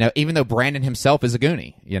even though Brandon himself is a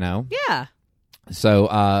Goonie, Yeah.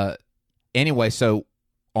 So, anyway, so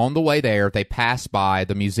on the way there, they pass by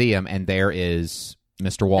the museum, and there is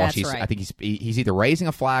Mr. Walsh. That's right. I think he's either raising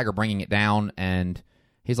a flag or bringing it down, and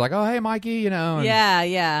he's like, "Oh, hey, Mikey," And,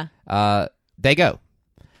 yeah. They go.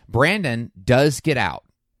 Brandon does get out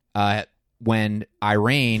when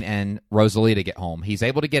Irene and Rosalita get home. He's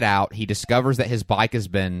able to get out. He discovers that his bike has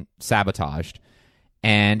been sabotaged.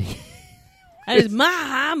 And his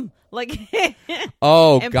mom, like,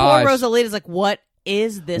 oh and gosh, poor Rosalita's like, what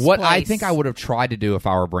is this? What place? I think I would have tried to do if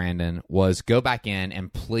I were Brandon was go back in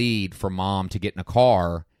and plead for mom to get in a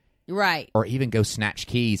car, right, or even go snatch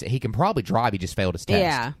keys. He can probably drive. He just failed his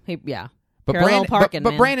test. Yeah, But Parallel parking,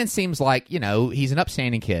 but Brandon seems like he's an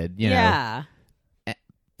upstanding kid. Yeah.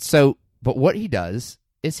 So, but what he does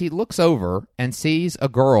is he looks over and sees a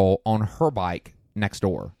girl on her bike next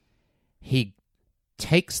door. He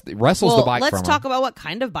wrestles the bike from her. Let's talk about what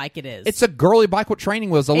kind of bike it is. It's a girly bike with training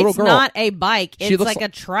wheels, a little girl. It's not a bike. It's like a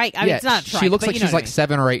trike. I mean, it's not a trike. She looks like she's like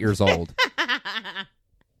 7 or 8 years old.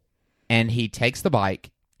 And he takes the bike,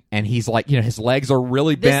 and he's like, his legs are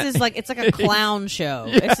really bent. This is like, it's like a clown show.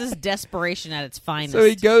 Yeah. This is desperation at its finest. So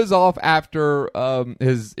he goes off after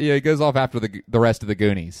the rest of the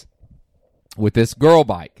Goonies with this girl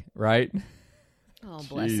bike, right? Oh,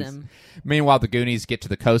 bless him. Meanwhile, the Goonies get to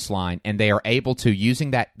the coastline, and they are able to,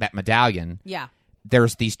 using that medallion. Yeah.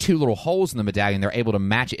 There's these 2 little holes in the medallion. They're able to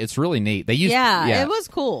match it. It's really neat. It was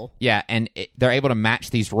cool. Yeah, and they're able to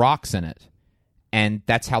match these rocks in it. And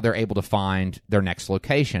that's how they're able to find their next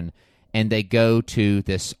location. And they go to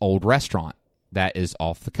this old restaurant that is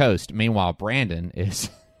off the coast. Meanwhile, Brandon is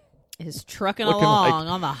trucking along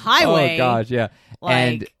on the highway. Oh, gosh, yeah.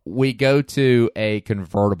 And we go to a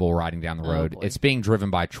convertible riding down the road. It's being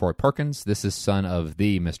driven by Troy Perkins. This is son of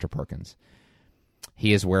the Mr. Perkins.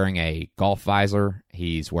 He is wearing a golf visor.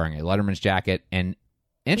 He's wearing a Letterman's jacket. And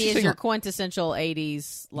interesting, he is your quintessential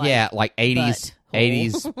 80s, like 80s,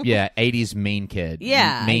 80s mean kid.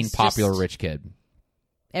 Yeah. Mean, popular, rich kid.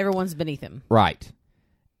 Everyone's beneath him. Right.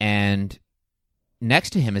 And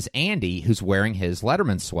next to him is Andy, who's wearing his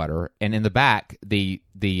Letterman sweater, and in the back, the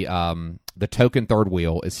token third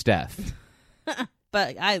wheel is Steph.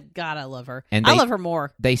 But I love her. And I love her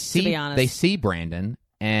more. To be honest, they see Brandon,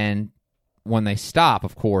 and when they stop,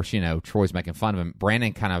 of course, Troy's making fun of him.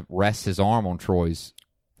 Brandon kind of rests his arm on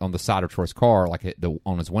the side of Troy's car, like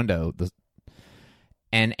on his window.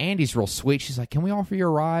 And Andy's real sweet. She's like, "Can we offer you a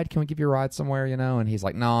ride? Can we give you a ride somewhere?" And he's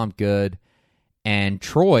like, "No, I'm good." And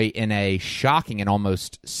Troy, in a shocking and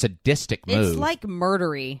almost sadistic move. It's like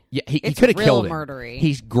murdery. Yeah, he could have killed him. Murdery.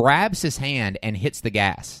 He grabs his hand and hits the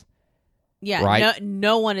gas. Yeah, right?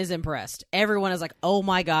 No one is impressed. Everyone is like, "Oh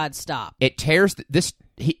my God, stop." It tears this.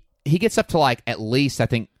 He gets up to like at least, I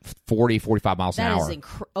think, 40, 45 miles an hour.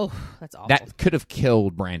 That's awful. That could have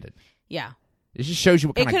killed Brandon. Yeah. It just shows you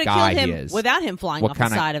what kind of guy he is. Without him flying off the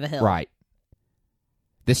side of a hill. Right.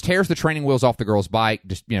 This tears the training wheels off the girl's bike,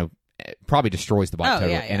 just, probably destroys the bike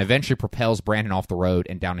totally, and eventually propels Brandon off the road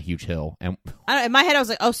and down a huge hill. And in my head, I was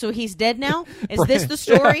like, "Oh, so he's dead now? Is this the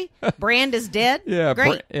story? Brand is dead? Yeah,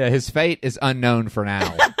 great. His fate is unknown for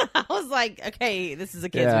now." I was like, "Okay, this is a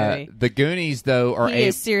kid's movie." The Goonies, though, he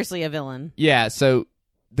is seriously a villain. Yeah, so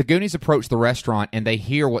the Goonies approach the restaurant, and they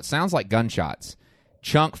hear what sounds like gunshots.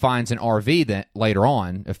 Chunk finds an RV that later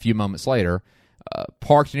on, a few moments later,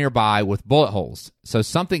 parked nearby with bullet holes. So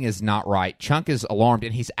something is not right. Chunk is alarmed,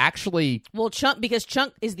 and he's actually... Well, because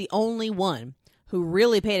Chunk is the only one who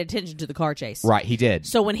really paid attention to the car chase. Right, he did.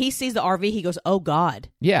 So when he sees the RV, he goes, "Oh God,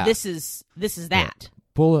 yeah, this is that." Yeah.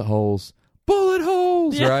 Bullet holes,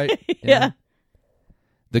 right? Yeah.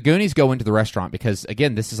 The Goonies go into the restaurant because,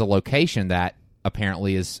 again, this is a location that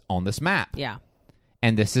apparently is on this map. Yeah.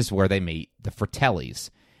 And this is where they meet the Fratellis.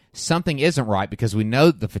 Something isn't right because we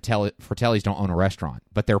know the Fratellis don't own a restaurant,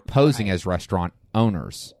 but they're posing as restaurant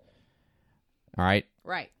owners. All right?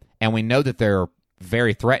 Right. And we know that they're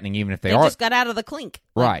very threatening, even if they They are. just got out of the clink.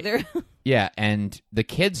 Right. Yeah, and the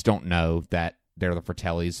kids don't know that they're the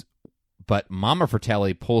Fratellis, but Mama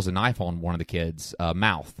Fratelli pulls a knife on one of the kids'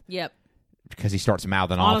 mouth. Yep. Because he starts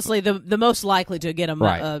mouthing off. Honestly, the most likely to get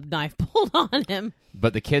a knife pulled on him.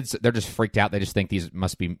 But the kids, they're just freaked out. They just think these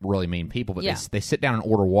must be really mean people. But Yeah. they sit down and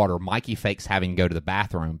order water. Mikey fakes having to go to the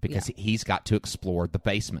bathroom because he's got to explore the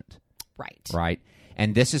basement. Right. Right?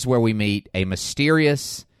 And this is where we meet a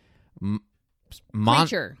mysterious,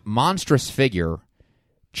 Creature. monstrous figure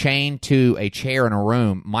chained to a chair in a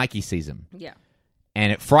room. Mikey sees him. Yeah.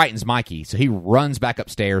 And it frightens Mikey, so he runs back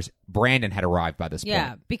upstairs. Brandon had arrived by this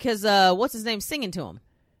Yeah, point. because what's his name singing to him?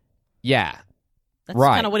 Yeah. That's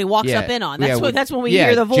Right. kind of what he walks Yeah. up in on. Yeah, That's when we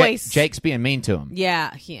hear the voice. Jake's being mean to him. Yeah,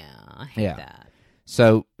 I hate Yeah. that.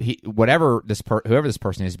 So whoever this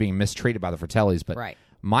person is being mistreated by the Fratellis, but Right.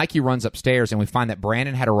 Mikey runs upstairs and we find that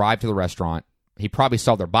Brandon had arrived to the restaurant. He probably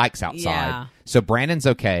saw their bikes outside. Yeah. So Brandon's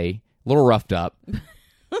okay, a little roughed up.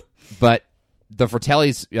 But the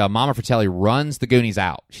Fratellis, Mama Fratelli runs the Goonies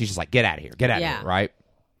out. She's just like, get out of here, right?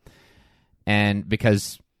 And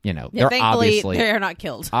because, they're thankfully, they're not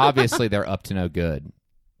killed. obviously they're up to no good.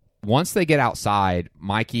 Once they get outside,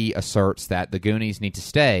 Mikey asserts that the Goonies need to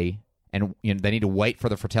stay and they need to wait for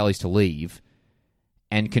the Fratellis to leave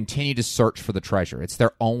and continue to search for the treasure. It's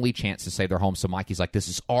their only chance to save their home. So Mikey's like, this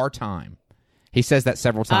is our time. He says that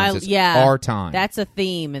several times. It's our time. That's a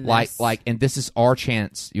theme in this. And this is our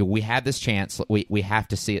chance. We have this chance. We have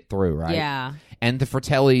to see it through, right? Yeah. And the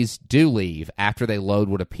Fratellis do leave after they load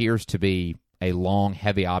what appears to be a long,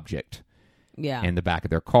 heavy object in the back of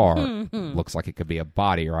their car. Looks like it could be a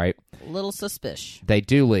body, right? Little suspicious. They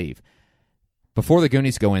do leave. Before the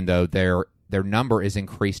Goonies go in, though, their number is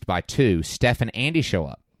increased by 2. Steph and Andy show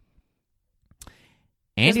up.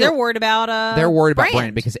 They're worried about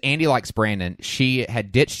Brandon because Andy likes Brandon. She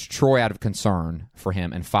had ditched Troy out of concern for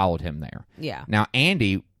him and followed him there. Yeah. Now,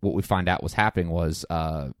 Andy, what we find out was happening was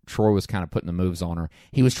Troy was kind of putting the moves on her.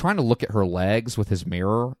 He was trying to look at her legs with his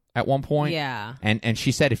mirror at one point. Yeah. And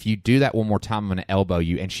she said, if you do that one more time, I'm going to elbow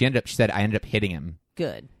you. And she said, I ended up hitting him.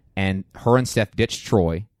 Good. And her and Steph ditched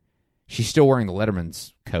Troy. She's still wearing the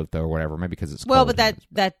Letterman's coat, though, or whatever. Maybe because it's well, cold. but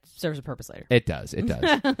that serves a purpose later. It does.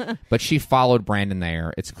 But she followed Brandon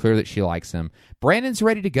there. It's clear that she likes him. Brandon's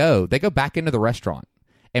ready to go. They go back into the restaurant.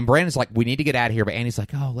 And Brandon's like, we need to get out of here. But Annie's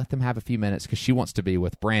like, oh, let them have a few minutes because she wants to be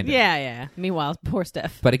with Brandon. Yeah. Meanwhile, poor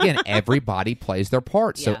Steph. But again, everybody plays their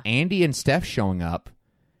part. So Yeah. Andy and Steph showing up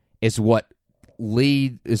is what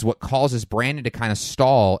causes Brandon to kind of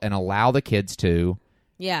stall and allow the kids to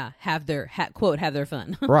have their have their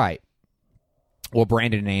fun. Right. Well,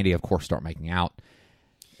 Brandon and Andy, of course, start making out.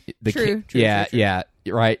 True. Yeah,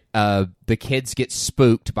 right. The kids get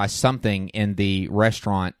spooked by something in the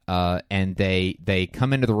restaurant, and they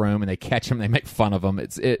come into the room and they catch them. They make fun of them.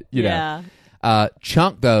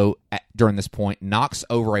 Chunk, though, during this point, knocks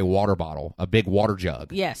over a water bottle, a big water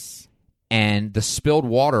jug. Yes. And the spilled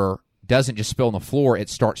water doesn't just spill on the floor. It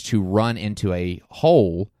starts to run into a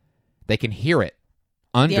hole. They can hear it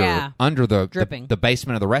under the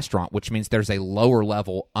basement of the restaurant, which means there's a lower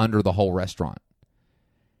level under the whole restaurant.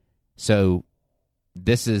 So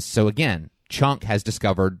again, Chunk has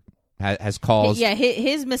discovered, has caused... Yeah,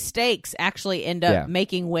 his mistakes actually end up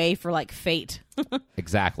making way for, fate.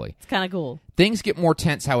 Exactly. It's kind of cool. Things get more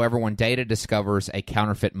tense, however, when Data discovers a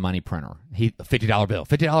counterfeit money printer. $50 bill.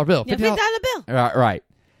 Yeah, $50 bill. Right.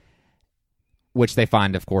 Which they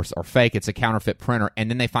find, of course, are fake. It's a counterfeit printer. And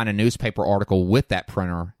then they find a newspaper article with that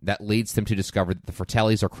printer that leads them to discover that the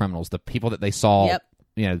Fratellis are criminals. The people that they saw,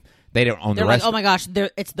 they don't own the rest. Like, oh my gosh,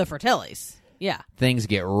 it's the Fratellis. Yeah. Things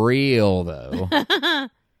get real, though,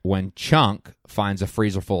 when Chunk finds a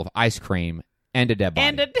freezer full of ice cream and a dead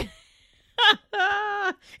body.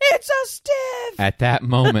 It's so stiff. At that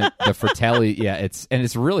moment, the Fratelli,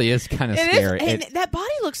 it really is kind of scary. And that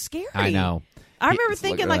body looks scary. I know. I remember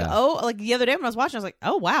thinking the other day when I was watching, I was like,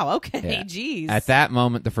 oh, wow, okay, geez. At that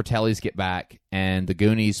moment, the Fratellis get back, and the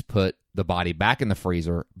Goonies put the body back in the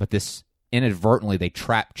freezer, but inadvertently, they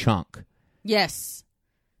trap Chunk. Yes.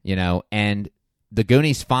 And the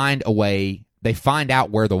Goonies find a way they find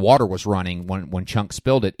out where the water was running when Chunk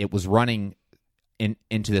spilled it. It was running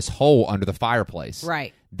into this hole under the fireplace.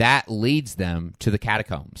 Right. That leads them to the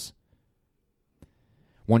catacombs.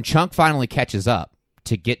 When Chunk finally catches up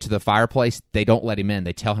to get to the fireplace, they don't let him in.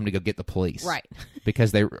 They tell him to go get the police. Right.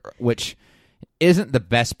 Because which isn't the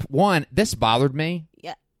best one. This bothered me.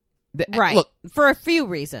 Yeah. Right. Look, for a few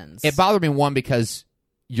reasons. It bothered me, one, because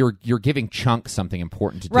you're giving Chunk something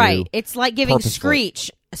important to do. Right. It's like giving purposefully.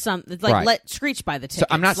 Screech it's like let Screech buy the tickets.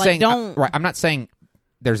 So I'm not saying I'm not saying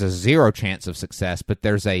there's a 0 chance of success, but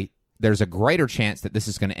there's a greater chance that this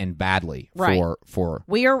is going to end badly for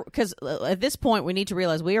we are, because at this point we need to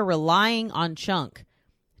realize we are relying on Chunk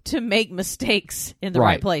to make mistakes in the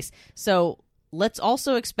right place. So let's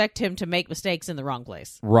also expect him to make mistakes in the wrong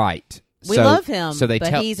place. Right. We love him,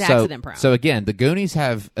 but he's accident prone. So again, the Goonies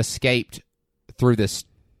have escaped through this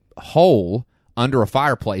hole under a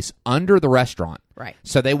fireplace under the restaurant. Right.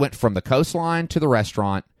 So they went from the coastline to the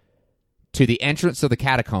restaurant to the entrance of the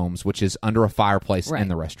catacombs, which is under a fireplace in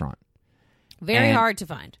the restaurant. Very hard to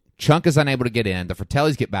find. Chunk is unable to get in. The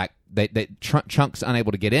Fratellis get back. Chunk's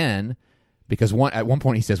unable to get in because at one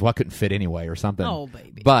point he says, "Well, I couldn't fit anyway," or something. Oh,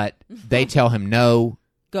 baby! But they tell him, "No,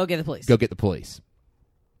 go get the police. Go get the police."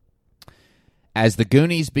 As the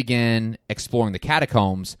Goonies begin exploring the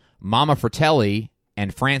catacombs, Mama Fratelli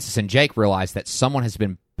and Francis and Jake realize that someone has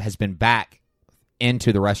been back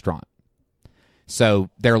into the restaurant. So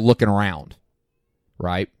they're looking around,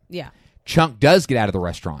 right? Yeah. Chunk does get out of the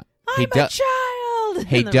restaurant. I'm a child.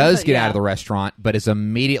 He does get out of the restaurant, but is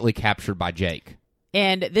immediately captured by Jake.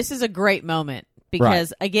 And this is a great moment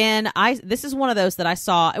because, again, this is one of those that I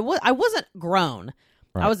saw. I wasn't grown.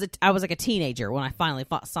 Right. I was like a teenager when I finally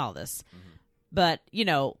saw this. Mm-hmm. But,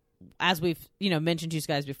 as we've, mentioned to you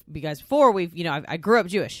guys before, I grew up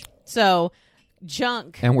Jewish. So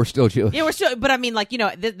Chunk. And we're still Jewish. Yeah, we're still, but I mean,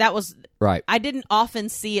 that was. Right. I didn't often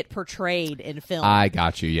see it portrayed in film. I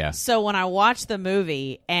got you, yeah. So when I watched the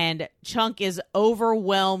movie and Chunk is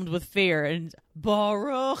overwhelmed with fear and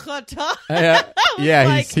Baruch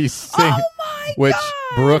atah. He's singing. Oh my which God.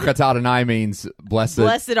 Baruch atah Adonai means blessed.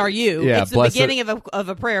 Blessed are you. Yeah, it's the beginning of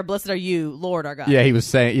a prayer. Blessed are you, Lord our God. Yeah, he was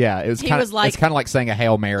saying. Yeah, it's kind of like saying a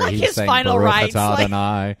Hail Mary. Like he was his saying final Baruch rites, atah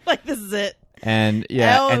Adonai. Like this is it. And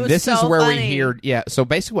and this is where funny. we hear. Yeah, so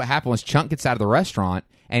basically what happened was Chunk gets out of the restaurant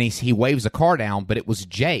and he waves a car down, but it was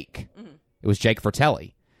Jake. Mm-hmm. It was Jake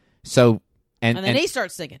Fratelli. So. And then he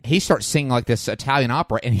starts singing. He starts singing like this Italian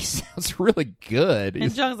opera, and he sounds really good.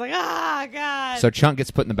 And Chunk's like, God. So Chunk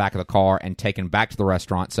gets put in the back of the car and taken back to the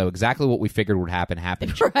restaurant. So exactly what we figured would happen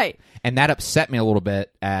happened. Right. And that upset me a little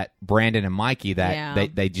bit at Brandon and Mikey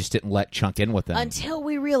that they just didn't let Chunk in with them. Until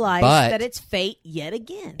we realized that it's fate yet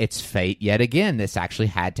again. It's fate yet again. This actually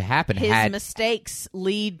had to happen. His mistakes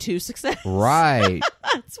lead to success. Right.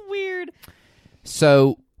 That's weird.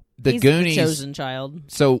 So... He's Goonies, the chosen child.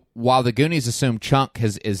 So while the Goonies assume Chunk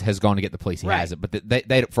has gone to get the police, he has it. But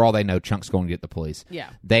they, for all they know, Chunk's going to get the police.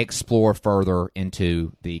 Yeah. They explore further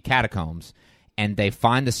into the catacombs, and they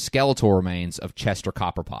find the skeletal remains of Chester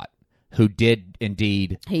Copperpot, who did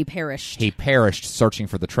indeed... He perished. He perished searching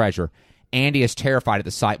for the treasure. Andy is terrified at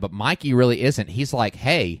the sight, but Mikey really isn't. He's like,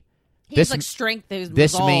 hey... He's like strength.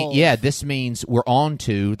 This means we're on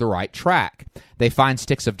to the right track. They find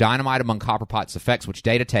sticks of dynamite among Copperpot's effects, which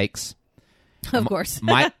Data takes. Of course.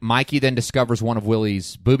 Mikey then discovers one of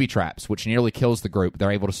Willie's booby traps, which nearly kills the group.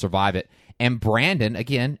 They're able to survive it. And Brandon,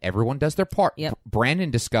 again, everyone does their part. Yep.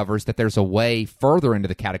 Brandon discovers that there's a way further into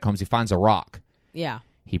the catacombs. He finds a rock. Yeah.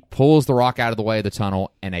 He pulls the rock out of the way of the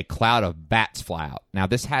tunnel, and a cloud of bats fly out. Now,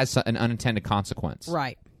 this has an unintended consequence.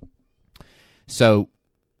 Right. So...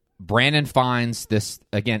 Brandon finds this,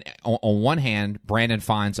 again, on one hand, Brandon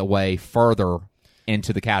finds a way further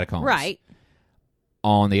into the catacombs. Right.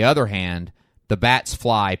 On the other hand, the bats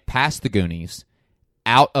fly past the Goonies,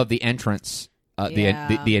 out of the entrance,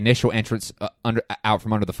 the initial entrance out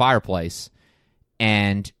from under the fireplace,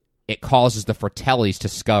 and it causes the Fratellis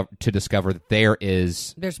to discover that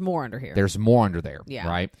there's more under here. There's more under there, yeah.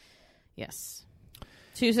 Right? Yes.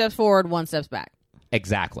 2 steps forward, 1 steps back.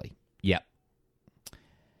 Exactly. Yep.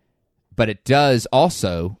 But it does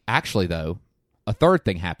also, actually, though, a third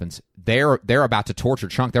thing happens. They're about to torture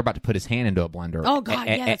Chunk. They're about to put his hand into a blender. Oh, God,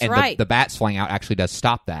 that's and right. The bats flying out actually does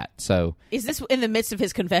stop that. So, is this in the midst of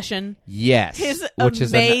his confession? Yes. His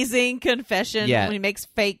amazing confession when he makes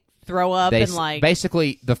fake throw up and like...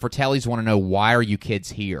 Basically, the Fratellis want to know, why are you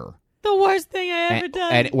kids here? The worst thing I ever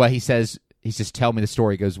done. And he says, tell me the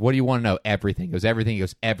story. He goes, what do you want to know? Everything. He goes, everything. He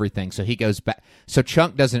goes, everything. So he goes back. So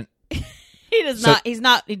Chunk doesn't... He does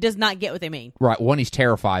not get what they mean. Right. One, he's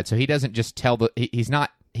terrified, so he doesn't just tell he's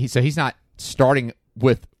not starting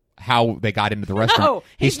with how they got into the restaurant.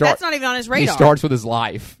 No, that's not even on his radar. He starts with his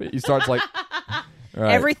life. He starts like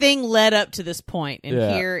right. Everything led up to this point, and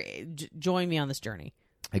Yeah. here, join me on this journey.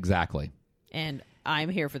 Exactly. And I'm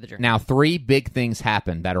here for the journey. Now, 3 big things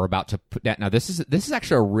happen that are about to put down. Now, this is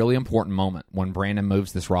actually a really important moment when Brandon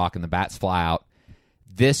moves this rock and the bats fly out.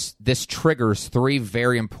 This triggers 3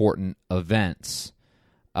 very important events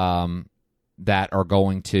that are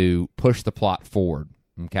going to push the plot forward.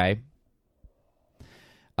 Okay,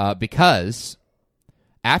 because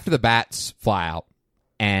after the bats fly out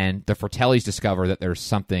and the Fratellis discover that there's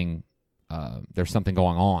something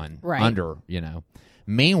going on under,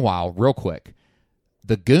 Meanwhile, real quick,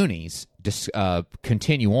 the Goonies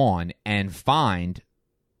continue on and find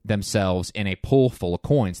themselves in a pool full of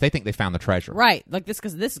coins. They think they found the treasure, right? Like this,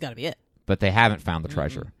 because this has got to be it. But they haven't found the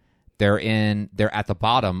treasure. They're at the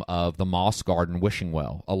bottom of the Moss Garden wishing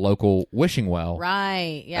well, a local wishing well,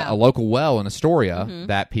 right? Yeah, a local well in Astoria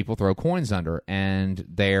that people throw coins under, and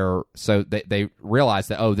they realize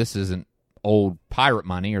that this isn't old pirate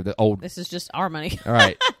money or the old. This is just our money. All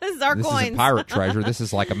right, this is our this coins. Isn't pirate treasure. This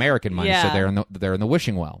is like American money. Yeah. So they're in the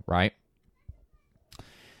wishing well, right?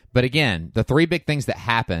 But again, the 3 big things that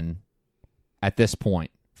happen at this point.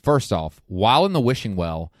 First off, while in the wishing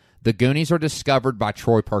well, the Goonies are discovered by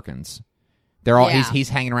Troy Perkins. They're all he's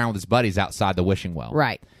hanging around with his buddies outside the wishing well.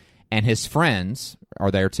 Right. And his friends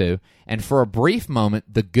are there too. And for a brief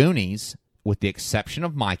moment, the Goonies, with the exception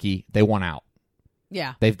of Mikey, they want out.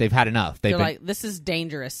 Yeah. They've had enough. They're like, this is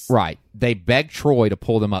dangerous. Right. They beg Troy to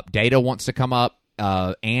pull them up. Data wants to come up.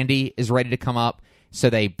 Andy is ready to come up. So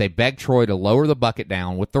they beg Troy to lower the bucket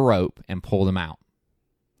down with the rope and pull them out.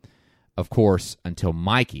 Of course, until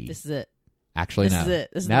Mikey. This is it. Actually, this no. is it.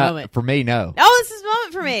 This is no, the moment. For me, no. Oh, this is the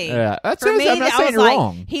moment for me. Yeah, that's for me. I'm not I saying was you're like,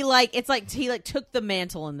 wrong. he took the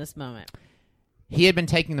mantle in this moment. He had been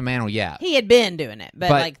taking the mantle, yeah. He had been doing it,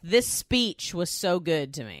 but like this speech was so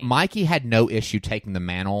good to me. Mikey had no issue taking the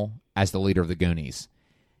mantle as the leader of the Goonies.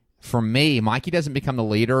 For me, Mikey doesn't become the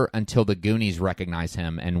leader until the Goonies recognize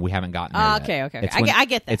him, and we haven't gotten there okay. yet. I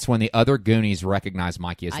get that. It's when the other Goonies recognize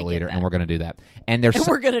Mikey as the leader, and we're going to do that. And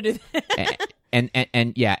we're going to do that.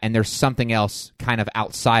 and there's something else kind of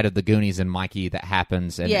outside of the Goonies and Mikey that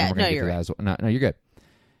happens, and we're going to get to that as well. No, you're good.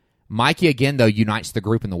 Mikey, again, though, unites the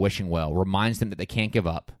group in the wishing well, reminds them that they can't give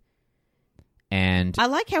up. And I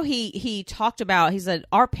like how he talked about, he said,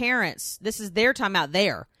 our parents, this is their time out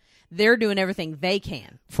there. They're doing everything they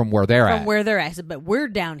can. From where they're at. I said, but we're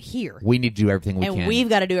down here. We need to do everything we can. And we've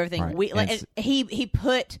got to do everything. Right. He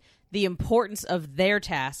put the importance of their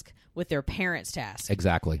task with their parents' task.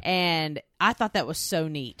 Exactly. And I thought that was so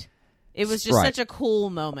neat. It was just such a cool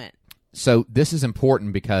moment. So this is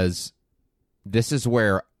important because this is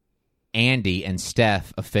where Andy and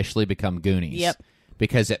Steph officially become Goonies. Yep.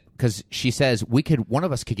 Because she says one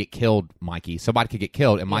of us could get killed, Mikey. Somebody could get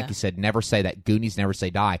killed, and Mikey said, "Never say that. Goonies never say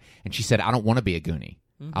die." And she said, "I don't want to be a Goonie.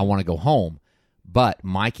 I want to go home." But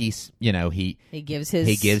Mikey's, he gives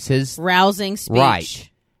his rousing speech, right?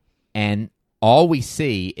 And all we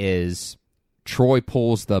see is Troy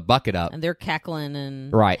pulls the bucket up, and they're cackling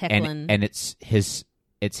and heckling. and it's his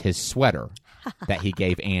sweater that he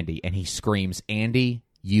gave Andy, and he screams, "Andy,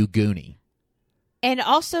 you Goonie!" And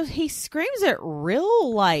also, he screams it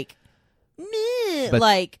real like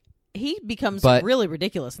he becomes really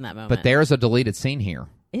ridiculous in that moment. But there's a deleted scene here.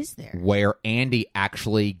 Is there? Where Andy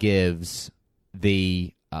actually gives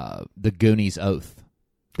the Goonies oath.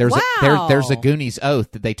 There's a Goonies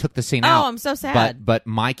oath that they took the scene out. Oh, I'm so sad. But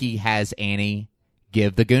Mikey has Annie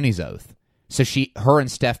give the Goonies oath. So her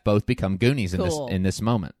and Steph both become Goonies in this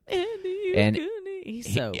moment. Andy, and Goonie.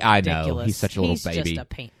 He's so I ridiculous. know he's such a little baby. Just a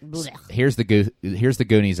pain. Here's the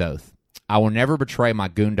Goonies oath. I will never betray my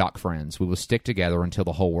Goondock friends. We will stick together until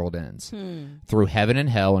the whole world ends. Through heaven and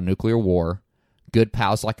hell and nuclear war, good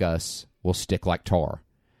pals like us will stick like tar.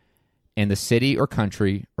 In the city or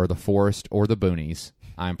country or the forest or the boonies,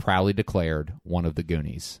 I am proudly declared one of the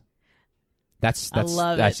Goonies. I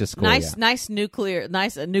love that's it. just cool. Nice nuclear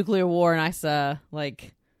war. Nice I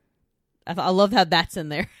love how that's in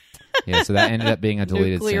there. Yeah, so that ended up being a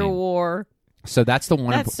deleted nuclear scene. War. So that's the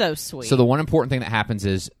one. That's so sweet. So the one important thing that happens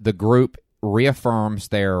is the group reaffirms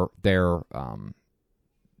their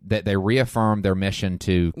mission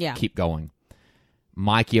to keep going.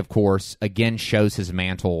 Mikey, of course, again shows his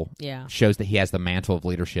mantle. Yeah, shows that he has the mantle of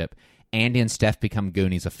leadership. Andy and Steph become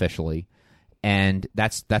Goonies officially, and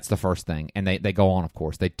that's the first thing. And they go on, of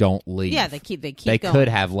course. They don't leave. Yeah, they keep. They going. Could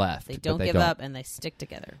have left. They don't give up, and they stick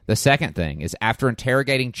together. The second thing is after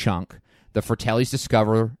interrogating Chunk, the Fratellis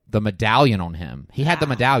discover the medallion on him. He had the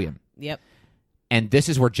medallion. Yep. And this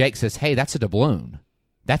is where Jake says, "Hey, that's a doubloon.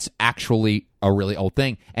 That's actually a really old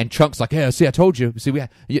thing. And Chunk's like, yeah, see, I told you. See,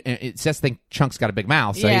 it says thing. Chunk's got a big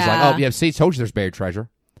mouth, so he's like, oh yeah, see, I told you there's buried treasure.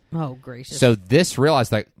 Oh gracious! So this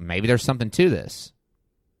realized that maybe there's something to this.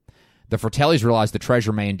 The Fratellis realize the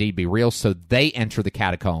treasure may indeed be real, so they enter the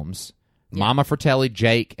catacombs. Yeah. Mama Fratelli,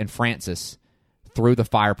 Jake, and Francis through the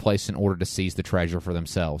fireplace in order to seize the treasure for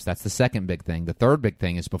themselves. That's the second big thing. The third big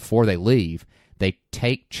thing is before they leave, they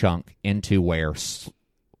take Chunk into where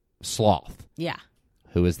Sloth,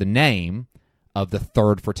 who is the name of the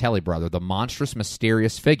third Fratelli brother, the monstrous,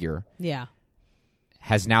 mysterious figure,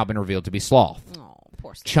 has now been revealed to be Sloth. Oh,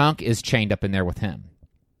 poor Sloth. Chunk is chained up in there with him.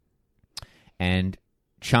 And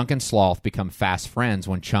Chunk and Sloth become fast friends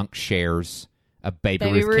when Chunk shares a Baby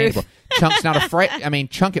Ruth candy bar. Chunk's not afraid. I mean,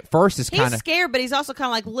 Chunk at first is kind of scared, but he's also kind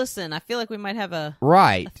of like, listen, I feel like we might have a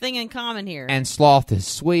thing in common here. And Sloth is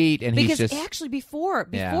sweet, and because he's just actually before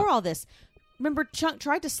all this, remember Chunk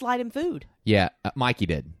tried to slide him food. Yeah, Mikey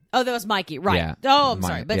did. Oh, that was Mikey, right? Yeah. Oh, I'm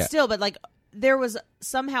sorry, but still, but like there was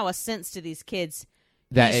somehow a sense to these kids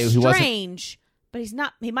that he's strange, but he's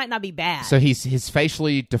not. He might not be bad. So he's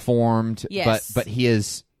facially deformed, but he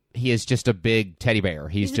is just a big teddy bear.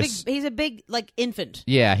 He's a big like infant.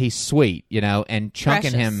 Yeah, he's sweet, and Chunk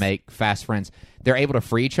and him make fast friends. They're able to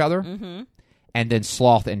free each other, and then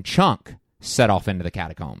Sloth and Chunk set off into the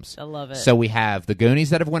catacombs. I love it. So we have the Goonies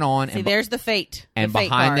that have went on. See, there's the fate. And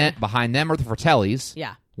behind them are the Fratellis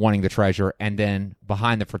wanting the treasure, and then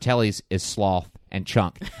behind the Fratellis is Sloth and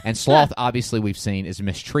Chunk. And Sloth, obviously, we've seen, is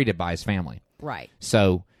mistreated by his family. Right.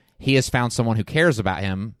 So he has found someone who cares about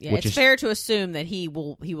him. Yeah, it's fair to assume that he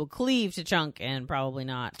will cleave to Chunk and probably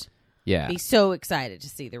not be so excited to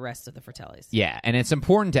see the rest of the Fratellis. Yeah, and it's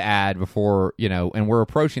important to add before, and we're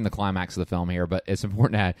approaching the climax of the film here, but it's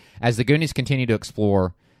important to add, as the Goonies continue to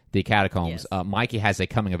explore the catacombs, Mikey has a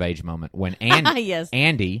coming-of-age moment when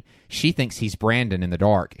Andy, she thinks he's Brandon in the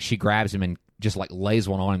dark. She grabs him and just, like, lays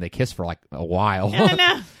one on him. They kiss for, like, a while. I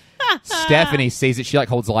know. Stephanie sees it. She like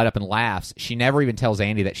holds the light up and laughs. She never even tells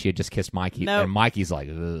Andy that she had just kissed Mikey. Nope. And Mikey's like,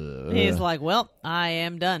 ugh. He's like, well, I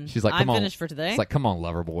am done. She's like, I'm finished for today. It's like, come on,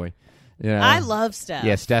 lover boy. I love Steph.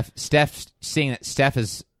 Yeah, Steph, seeing that Steph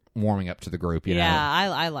is warming up to the group,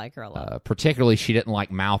 I like her a lot. Particularly, she didn't like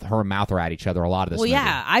her and Mouth are at each other a lot of this movie.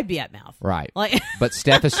 Yeah, I'd be at Mouth. Right. But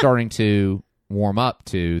Steph is starting to warm up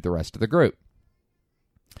to the rest of the group.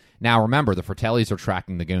 Now, remember, the Fratellis are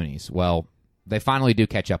tracking the Goonies. Well, they finally do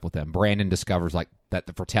catch up with them. Brandon discovers that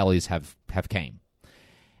the Fratellis have came.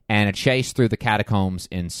 And a chase through the catacombs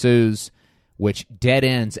ensues, which dead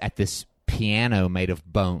ends at this piano made of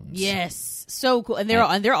bones. Yes, so cool. And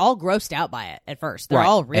they're all grossed out by it at first. They're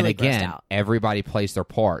all really grossed out. Everybody plays their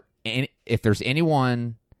part. And if there's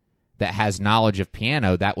anyone that has knowledge of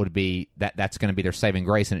piano, that would be that's going to be their saving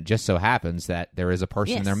grace. And it just so happens that there is a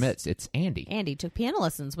person in their midst. It's Andy. Andy took piano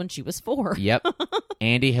lessons when she was 4. Yep.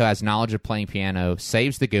 Andy, who has knowledge of playing piano,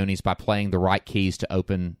 saves the Goonies by playing the right keys to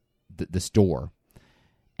open this door.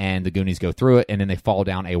 And the Goonies go through it, and then they fall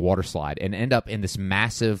down a water slide and end up in this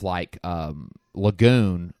massive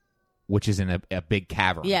lagoon, which is in a big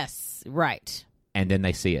cavern. Yes, right. And then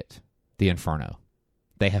they see it, the Inferno.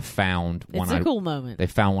 They have found It's a cool moment. They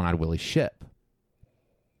found One-Eyed Willie's ship.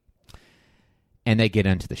 And they get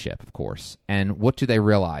into the ship, of course. And what do they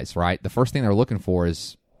realize, right? The first thing they're looking for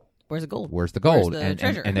is... Where's the gold? Where's the gold? Where's the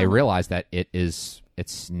treasure? And they realize that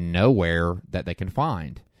it's nowhere that they can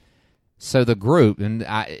find. So the group, and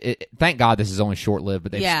thank God this is only short-lived,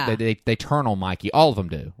 but they turn on Mikey. All of them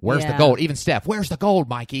do. Where's the gold? Even Steph, where's the gold,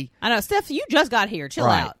 Mikey? I know. Steph, you just got here. Chill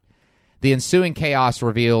out. The ensuing chaos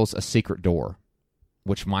reveals a secret door,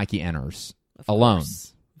 which Mikey enters alone.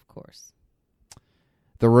 Of course.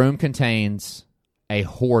 The room contains a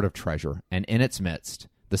hoard of treasure, and in its midst,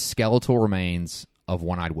 the skeletal remains of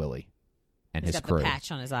One-Eyed Willie and his crew. He's got the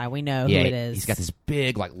patch on his eye. We know who it is. He's got this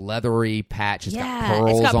big, leathery patch. It's got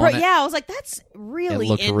pearls on it. Yeah, I was like, that's really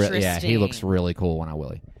interesting. He looks really cool, One-Eyed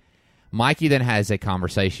Willie. Mikey then has a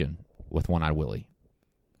conversation with One-Eyed Willie.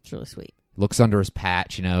 It's really sweet. Looks under his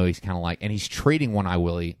patch, he's kind of and he's treating One-Eyed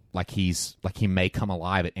Willie like he may come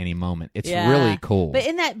alive at any moment. It's really cool. But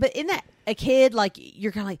in that, a kid,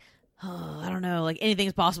 you're kind of like, oh, I don't know,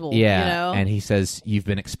 anything's possible. Yeah, and he says, "You've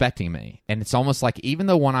been expecting me," and it's almost like even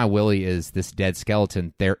though One-Eyed Willie is this dead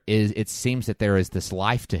skeleton, it seems that there is this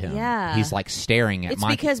life to him. Yeah, he's staring at. It's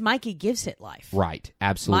because Mikey gives it life. Right,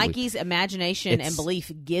 absolutely. Mikey's imagination and belief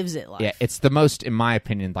gives it life. Yeah, it's the most, in my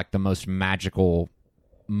opinion, the most magical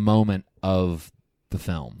moment of the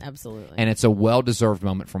film. Absolutely, and it's a well-deserved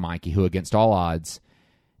moment for Mikey, who, against all odds,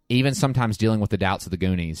 even sometimes dealing with the doubts of the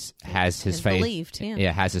Goonies, has his faith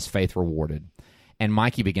has his faith rewarded. And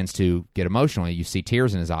Mikey begins to get emotional. You see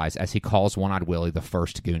tears in his eyes as he calls One-Eyed Willie the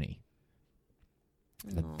first Goonie.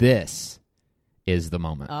 This is the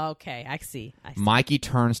moment. Okay, I see. Mikey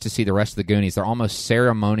turns to see the rest of the Goonies. They're almost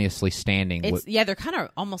ceremoniously standing. They're kind of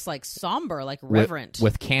almost like somber, like reverent.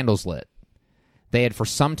 With candles lit. They had for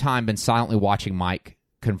some time been silently watching Mike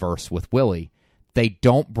converse with Willie. They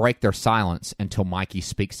don't break their silence until Mikey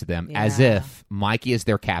speaks to them, as if Mikey is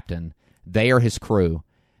their captain. They are his crew.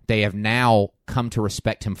 They have now come to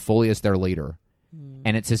respect him fully as their leader.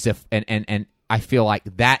 And it's as if... And I feel like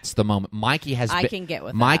that's the moment. Mikey has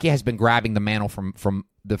been grabbing the mantle from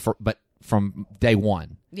day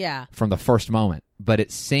one. Yeah. From the first moment. But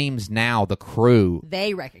it seems now the crew...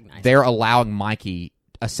 They recognize they're allowing Mikey,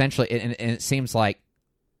 essentially... And it seems like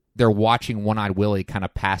they're watching One-Eyed Willie kind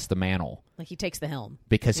of pass the mantle. Like he takes the helm.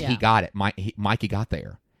 Because he got it. Mikey got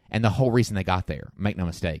there. And the whole reason they got there, make no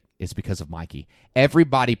mistake, is because of Mikey.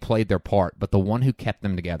 Everybody played their part, but the one who kept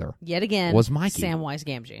them together yet again was Mikey. Samwise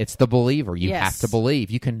Gamgee. It's the believer. You have to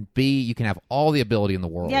believe. You can have all the ability in the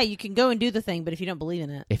world. Yeah, you can go and do the thing, but if you don't believe in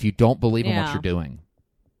it. If you don't believe in what you're doing,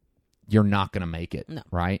 you're not going to make it. No.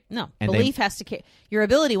 Right? No. And belief has to carry. Your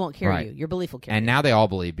ability won't carry you. Your belief will carry you. And now they all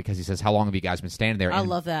believe because he says, how long have you guys been standing there? I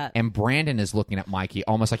love that. And Brandon is looking at Mikey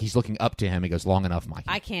almost like he's looking up to him. He goes, long enough, Mikey.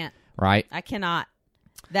 I can't. Right? I cannot.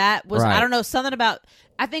 That was, I don't know, something about,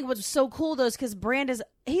 I think what's so cool though is because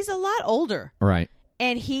he's a lot older. Right.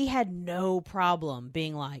 And he had no problem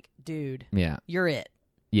being like, dude, you're it.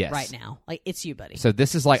 Yes. Right now. Like, it's you, buddy. So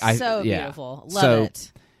this is like, beautiful. Love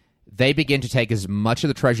it. They begin to take as much of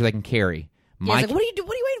the treasure they can carry. Mikey, like, what are you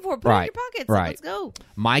waiting for? Put it in your pockets. Right. Let's go.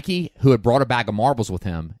 Mikey, who had brought a bag of marbles with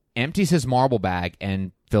him, empties his marble bag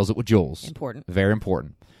and fills it with jewels. Important. Very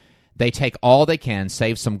important. They take all they can,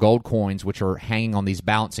 save some gold coins, which are hanging on these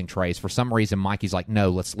balancing trays. For some reason, Mikey's like, no,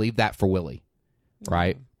 let's leave that for Willie.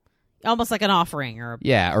 Right? Almost like an offering. Or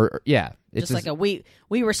It's just like we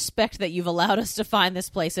respect that you've allowed us to find this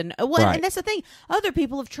place. And and that's the thing. Other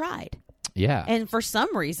people have tried. Yeah. And for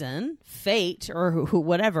some reason, fate or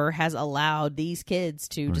whatever has allowed these kids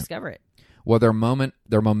to discover it. Well, this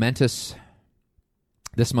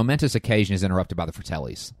momentous occasion is interrupted by the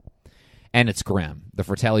Fratellis. And it's grim. The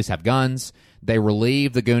Fratellis have guns. They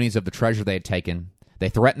relieve the Goonies of the treasure they had taken. They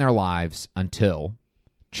threaten their lives until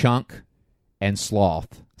Chunk and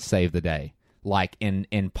Sloth save the day. Like in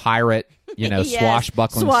pirate,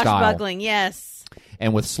 swashbuckling style. Swashbuckling, yes.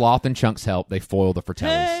 And with Sloth and Chunk's help, they foil the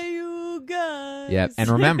Fratellis. Hey, you guys. Yep. And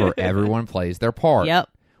remember, everyone plays their part. Yep.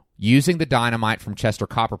 Using the dynamite from Chester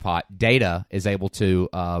Copperpot, Data is able to,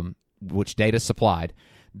 which Data supplied,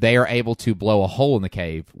 they are able to blow a hole in the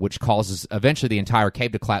cave, which causes eventually the entire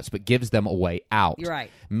cave to collapse, but gives them a way out. You're right.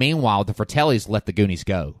 Meanwhile, the Fratellis let the Goonies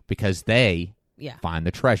go because they find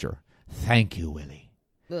the treasure. Thank you, Willie.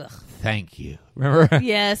 Ugh. Thank you. Remember?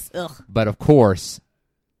 Yes. Ugh. But of course,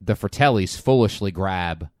 the Fratellis foolishly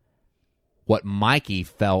grab what Mikey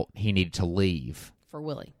felt he needed to leave. For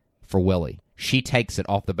Willie. She takes it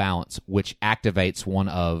off the balance, which activates one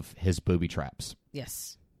of his booby traps.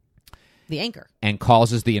 Yes. The anchor. And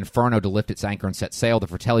causes the Inferno to lift its anchor and set sail. The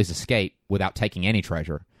Fratellis escape without taking any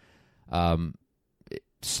treasure.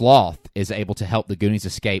 Sloth is able to help the Goonies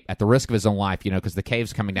escape at the risk of his own life, because the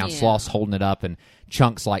cave's coming down. Sloth's holding it up, and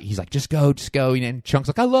Chunk's like, he's like, just go. And Chunk's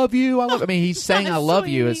like, I love you. I mean, he's saying I love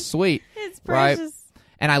you. It's sweet. It's precious. Right?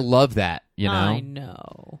 And I love that, I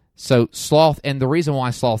know. So Sloth, and the reason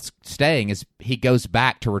why Sloth's staying is he goes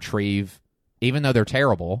back to retrieve, even though they're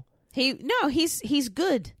terrible. He's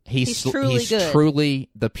good. He's truly good. Truly,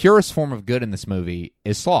 the purest form of good in this movie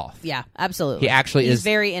is Sloth. Yeah, absolutely. He actually He's is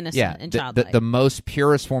very innocent and childlike. The most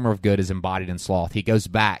purest form of good is embodied in Sloth. He goes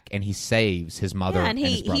back and he saves his mother and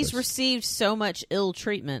his brothers. He's received so much ill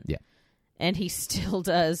treatment. Yeah. And he still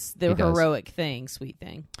does the heroic thing, sweet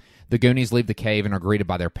thing. The Goonies leave the cave and are greeted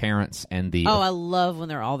by their parents and the... I love when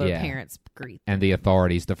they're all their parents greet. And the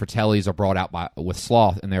authorities. The Fratellis are brought out with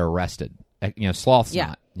Sloth and they're arrested. Sloth's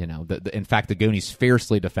not. In fact, the Goonies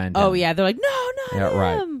fiercely defend him. Oh, yeah. They're like, no, not him.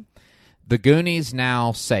 Right. The Goonies,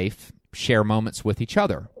 now safe, share moments with each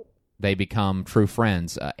other. They become true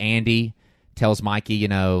friends. Andy tells Mikey,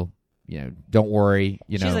 don't worry.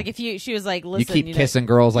 She's like, she was like, listen, you keep kissing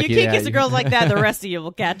girls like you keep kissing girls like that, the rest of you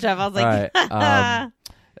will catch up. I was like, right.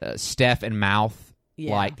 Steph and Mouth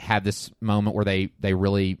have this moment where they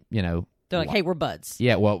really, they're like, hey, we're buds.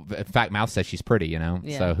 Yeah, well, in fact, Mouth says she's pretty,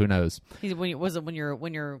 so who knows? When your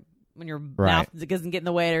mouth doesn't get in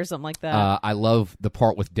the way or something like that. I love the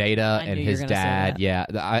part with Data and his dad. Yeah,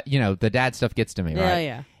 the dad stuff gets to me, right?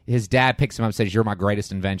 Yeah. His dad picks him up and says, you're my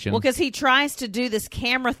greatest invention. Well, because he tries to do this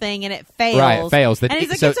camera thing and it fails. Right, it fails. And he's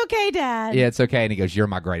like, it's okay, Dad. Yeah, it's okay. And he goes, you're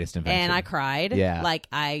my greatest invention. And I cried. Yeah. Like,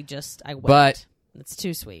 I wept. But it's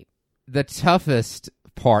too sweet. The toughest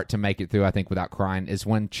part to make it through, I think, without crying is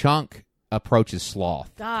when Chunk approaches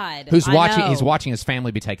Sloth. God, who's I watching? know. He's watching his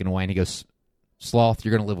family be taken away, and he goes, "Sloth,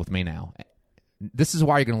 you're going to live with me now. This is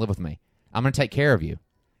why you're going to live with me. I'm going to take care of you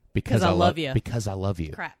because I love you. Because I love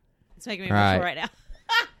you." Crap, it's making me emotional right now.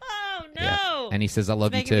 Oh no! Yeah. And he says, "I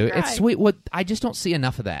love you making me too." cry. It's sweet. What I just don't see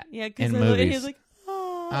enough of that in movies. He's like,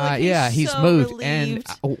 he's so moved. relieved.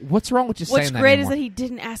 And what's wrong with just What's saying that? great anymore? is that he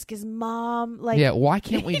didn't ask his mom. Like, yeah, why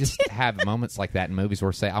can't we just have moments like that in movies where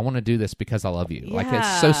we say, "I want to do this because I love you"? Like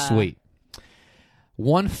it's so sweet.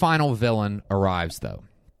 One final villain arrives, though.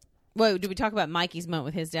 Whoa, did we talk about Mikey's moment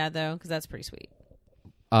with his dad though? Because that's pretty sweet.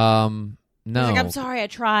 No. He's like, I'm sorry, I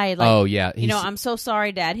tried. Like, oh yeah, I'm so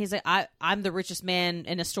sorry, Dad. He's like, I'm the richest man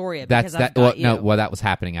in Astoria that's because I've got you. No, well, that was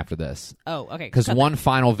happening after this. Oh, okay. Because one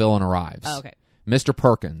final villain arrives. Oh, okay. Mr.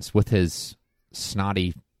 Perkins with his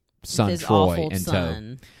snotty son his Troy awful in tow,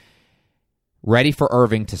 son. ready for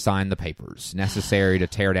Irving to sign the papers necessary to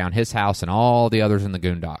tear down his house and all the others in the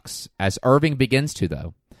Goondocks. As Irving begins to,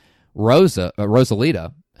 though,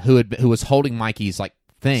 Rosalita, who was holding Mikey's like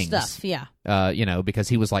things, Stuff, yeah. Because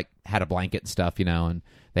he was like had a blanket and stuff, and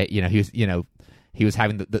they, he was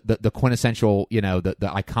having the quintessential, the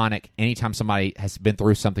iconic. Anytime somebody has been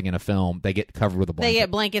through something in a film, they get covered with a blanket. They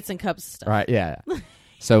get blankets and cups and stuff. Right? Yeah.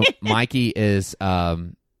 So Mikey is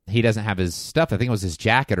he doesn't have his stuff. I think it was his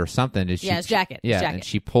jacket or something. His jacket. Yeah, his jacket. and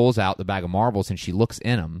she pulls out the bag of marbles and she looks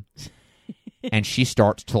in them. And she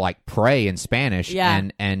starts to like pray in Spanish,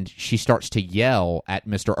 and she starts to yell at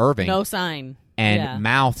Mr. Irving. No sign. And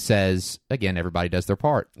Mouth says, again, everybody does their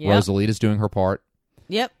part. Yep. Rosalita's doing her part.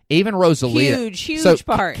 Yep. Even Rosalita. Huge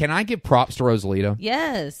part. Can I give props to Rosalita?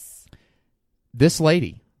 Yes. This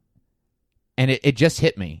lady, and it just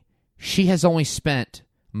hit me, she has only spent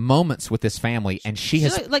moments with this family, and she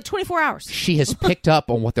has like 24 hours. She has picked up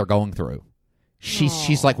on what they're going through.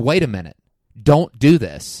 She's like, wait a minute, don't do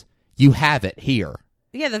this. You have it here.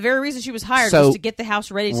 Yeah, the very reason she was hired was to get the house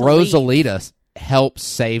ready to Rosalita leave. Helps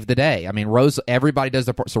save the day. I mean, everybody does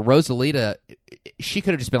their part. So Rosalita, she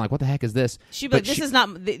could have just been like, what the heck is this? She'd be like, this is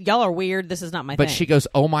not, y'all are weird, this is not my thing. But she goes,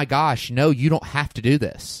 oh my gosh, no, you don't have to do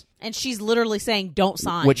this. And she's literally saying, don't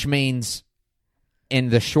sign. Which means in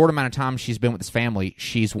the short amount of time she's been with this family,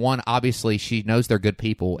 she's one, obviously she knows they're good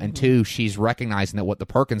people, and two, she's recognizing that what the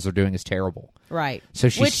Perkins are doing is terrible. Right. So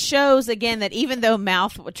which shows again that even though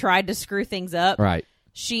Mouth tried to screw things up, right,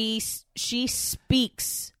 she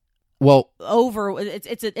speaks over.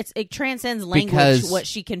 It transcends language what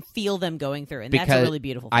she can feel them going through, and that's a really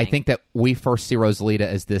beautiful thing. I think that we first see Rosalita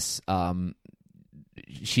as this.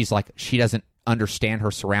 She's like she doesn't understand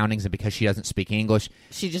her surroundings, and because she doesn't speak English,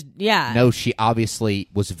 she just No, she obviously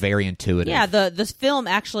was very intuitive. Yeah, the film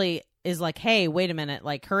actually is like, hey, wait a minute,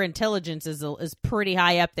 like her intelligence is pretty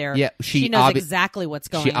high up there. Yeah, she knows exactly what's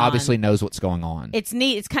going on. She obviously knows what's going on. It's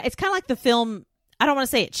neat. It's kind of like the film. I don't want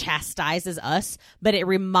to say it chastises us, but it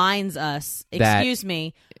reminds us. Excuse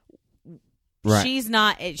me. Right. She's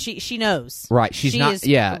not. She knows. Right. She's not.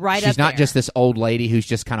 Yeah. Right. She's not there. just this old lady who's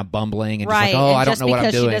just kind of bumbling and right. just like, I don't know what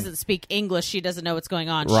I'm doing. Just because she doesn't speak English, she doesn't know what's going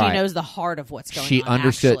on. Right. She knows the heart of what's going on. She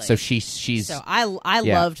understood. Actually. So she's. So I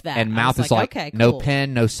loved that. And Mouth is like, okay, cool. No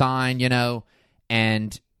pen, no sign,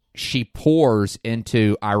 and she pours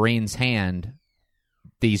into Irene's hand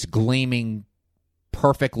these gleaming,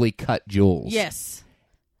 perfectly cut jewels. Yes.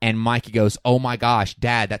 And Mikey goes, oh my gosh,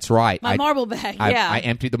 Dad, that's right. My marble bag, I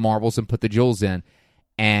emptied the marbles and put the jewels in.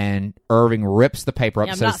 And Irving rips the paper up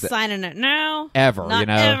and I'm says not signing it now. Ever, not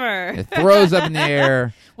ever. It throws up in the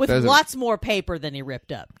air. With lots more paper than he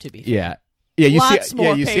ripped up, to be fair. Yeah. Yeah,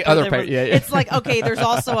 you see other paper. Yeah. It's like, okay, there's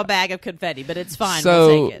also a bag of confetti, but it's fine. So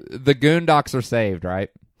we'll take it. The Goondocks are saved, right?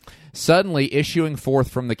 Suddenly, issuing forth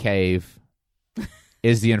from the cave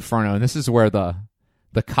is the Inferno. And this is where the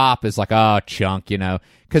cop is like, oh, Chunk,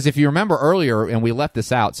 Because if you remember earlier, and we left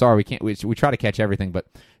this out, sorry, we try to catch everything, but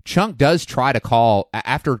Chunk does try to call,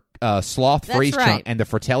 after Sloth frees Chunk and the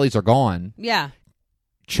Fratellis are gone. Yeah.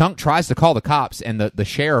 Chunk tries to call the cops, and the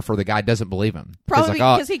sheriff or the guy doesn't believe him. Probably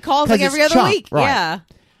because he calls like every other week. Right. Yeah.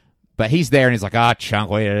 But he's there, and he's like, Chunk,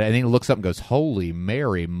 wait. And then he looks up and goes, Holy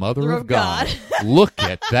Mary, Mother of God. Look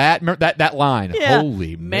at that. That line. Yeah.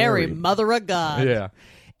 Holy Mary, Mother of God. Yeah.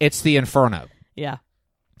 It's the Inferno. Yeah.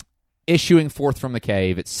 Issuing forth from the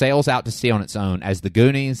cave, it sails out to sea on its own as the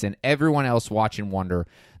Goonies and everyone else watch and wonder.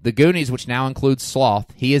 The Goonies, which now includes Sloth,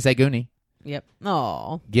 he is a Goonie. Yep.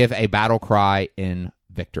 Oh. Give a battle cry in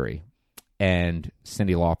victory. And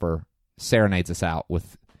Cyndi Lauper serenades us out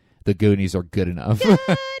with The Goonies Are Good Enough. Good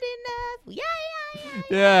enough. Yeah.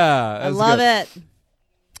 Yeah. I love it.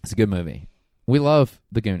 It's a good movie. We love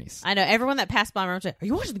The Goonies. I know. Everyone that passed by me was like, are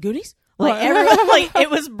you watching The Goonies? Like everyone, like it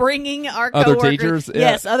was bringing our Other coworkers, teachers? Yeah.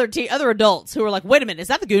 yes, other adults who were like, "Wait a minute, is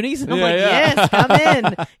that the Goonies?" And I'm like, "Yes,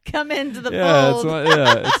 come into the fold."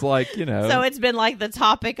 It's like, you know. So it's been like the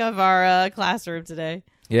topic of our classroom today.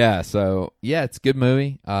 Yeah, so yeah, it's a good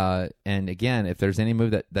movie. And again, if there's any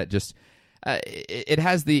movie that just it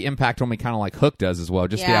has the impact on me, kind of like Hook does as well.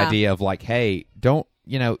 Just the idea of like, hey, don't,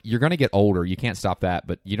 you know, you're going to get older. You can't stop that,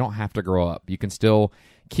 but you don't have to grow up. You can still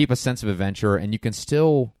keep a sense of adventure, and you can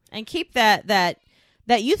still keep that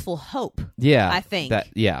youthful hope. Yeah, I think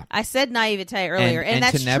I said naivete earlier, and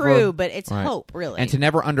that's never, true, but it's right. hope, really, and to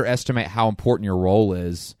never underestimate how important your role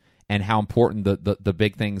is, and how important the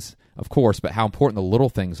big things, of course, but how important the little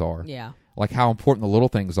things are. Yeah. Like how important the little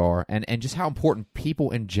things are, and just how important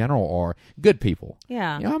people in general are. Good people.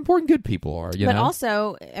 Yeah. You know how important good people are, you but know?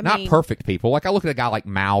 also, not perfect people. Like I look at a guy like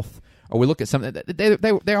Mouth, or we look at something,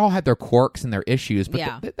 they all had their quirks and their issues,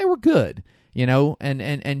 but they were good, you know?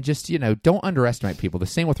 And just, you know, don't underestimate people. The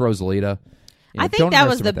same with Rosalita. You know, I think that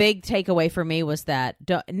was the big takeaway for me, was that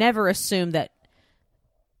never assume that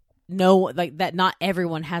that not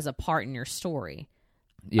everyone has a part in your story.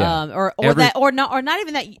 Yeah. Or not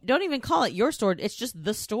even that. Don't even call it your story. It's just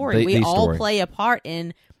the story. We all story. play a part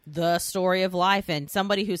in the story of life, and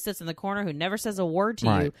somebody who sits in the corner who never says a word to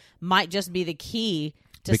you might just be the key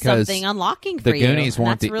to something unlocking for you. Goonies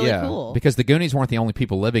weren't that's really cool. Because the Goonies weren't the only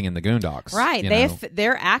people living in the Goondocks. Right.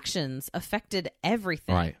 Their actions affected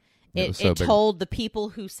everything. Right. It told the people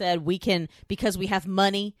who said because we have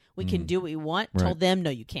money, we can do what we want. Right. Told them,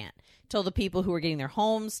 no, you can't. Told the people who were getting their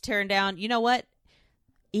homes torn down, you know what?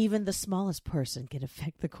 Even the smallest person can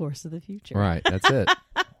affect the course of the future. Right, that's it.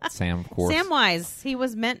 Sam, of course. Samwise, he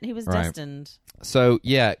was destined. So,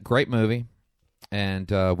 yeah, great movie. And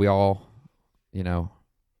we all, you know,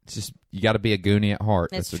 it's just, you got to be a Goonie at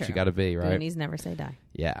heart. That's what you got to be, right? Goonies never say die.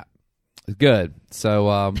 Yeah. Good.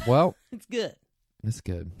 So, well. It's good. It's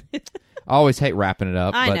good. I always hate wrapping it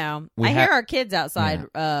up. I know. I hear our kids outside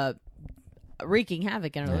wreaking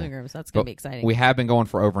havoc in our living room, so that's going to be exciting. We have been going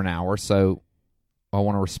for over an hour, so I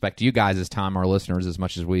want to respect you guys' time, our listeners, as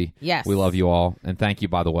much as we love you all. And thank you,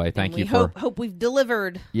 by the way. Thank you for... hope we've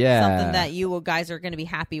delivered something that you guys are going to be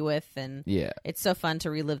happy with. And it's so fun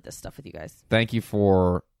to relive this stuff with you guys. Thank you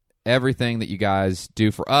for everything that you guys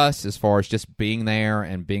do for us, as far as just being there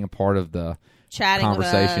and being a part of the chatting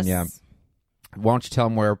conversation. With us. Yeah. Why don't you tell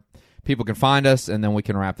them where people can find us, and then we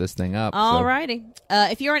can wrap this thing up. All righty.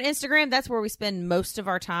 If you're on Instagram, that's where we spend most of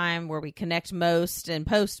our time, where we connect most and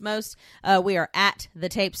post most. We are at The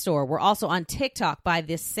Tape Store. We're also on TikTok by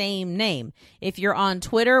the same name. If you're on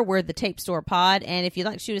Twitter, we're The Tape Store Pod. And if you'd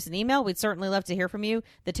like to shoot us an email, we'd certainly love to hear from you.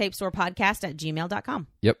 TheTapeStorePodcast@gmail.com.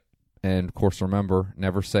 Yep. And, of course, remember,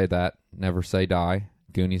 never say that. Never say die.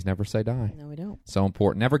 Goonies never say die. No, we don't. So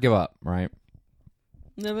important. Never give up, right?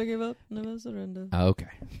 Never give up, never surrender. Okay.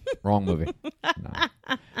 Wrong movie. No.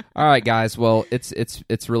 All right, guys. Well,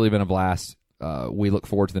 it's really been a blast. We look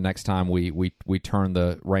forward to the next time we turn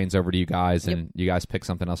the reins over to you guys, and you guys pick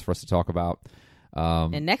something else for us to talk about.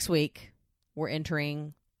 And next week, we're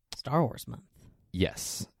entering Star Wars month.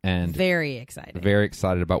 Yes. And very excited. Very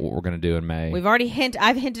excited about what we're going to do in May. We've already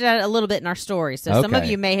I've hinted at it a little bit in our story, so some of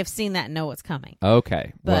you may have seen that and know what's coming.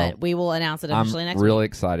 Okay. But we will announce it officially next week. I'm really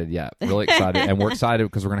excited, really excited. And we're excited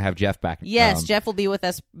because we're going to have Jeff back. Yes, Jeff will be with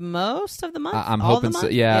us most of the month. I'm hoping so.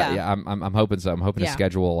 Yeah. I'm hoping so. I'm hoping the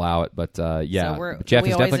schedule will allow it. But yeah, so Jeff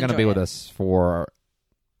is definitely going to be with us for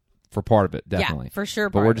part of it, definitely. Yeah, for sure.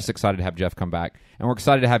 But we're just excited to have Jeff come back. And we're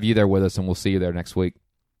excited to have you there with us, and we'll see you there next week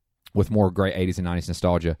with more great 80s and 90s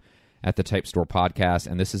nostalgia at the Tape Store Podcast.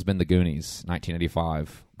 And this has been The Goonies,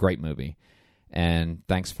 1985. Great movie. And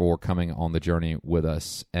thanks for coming on the journey with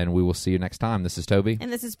us. And we will see you next time. This is Toby. And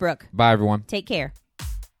this is Brooke. Bye, everyone. Take care.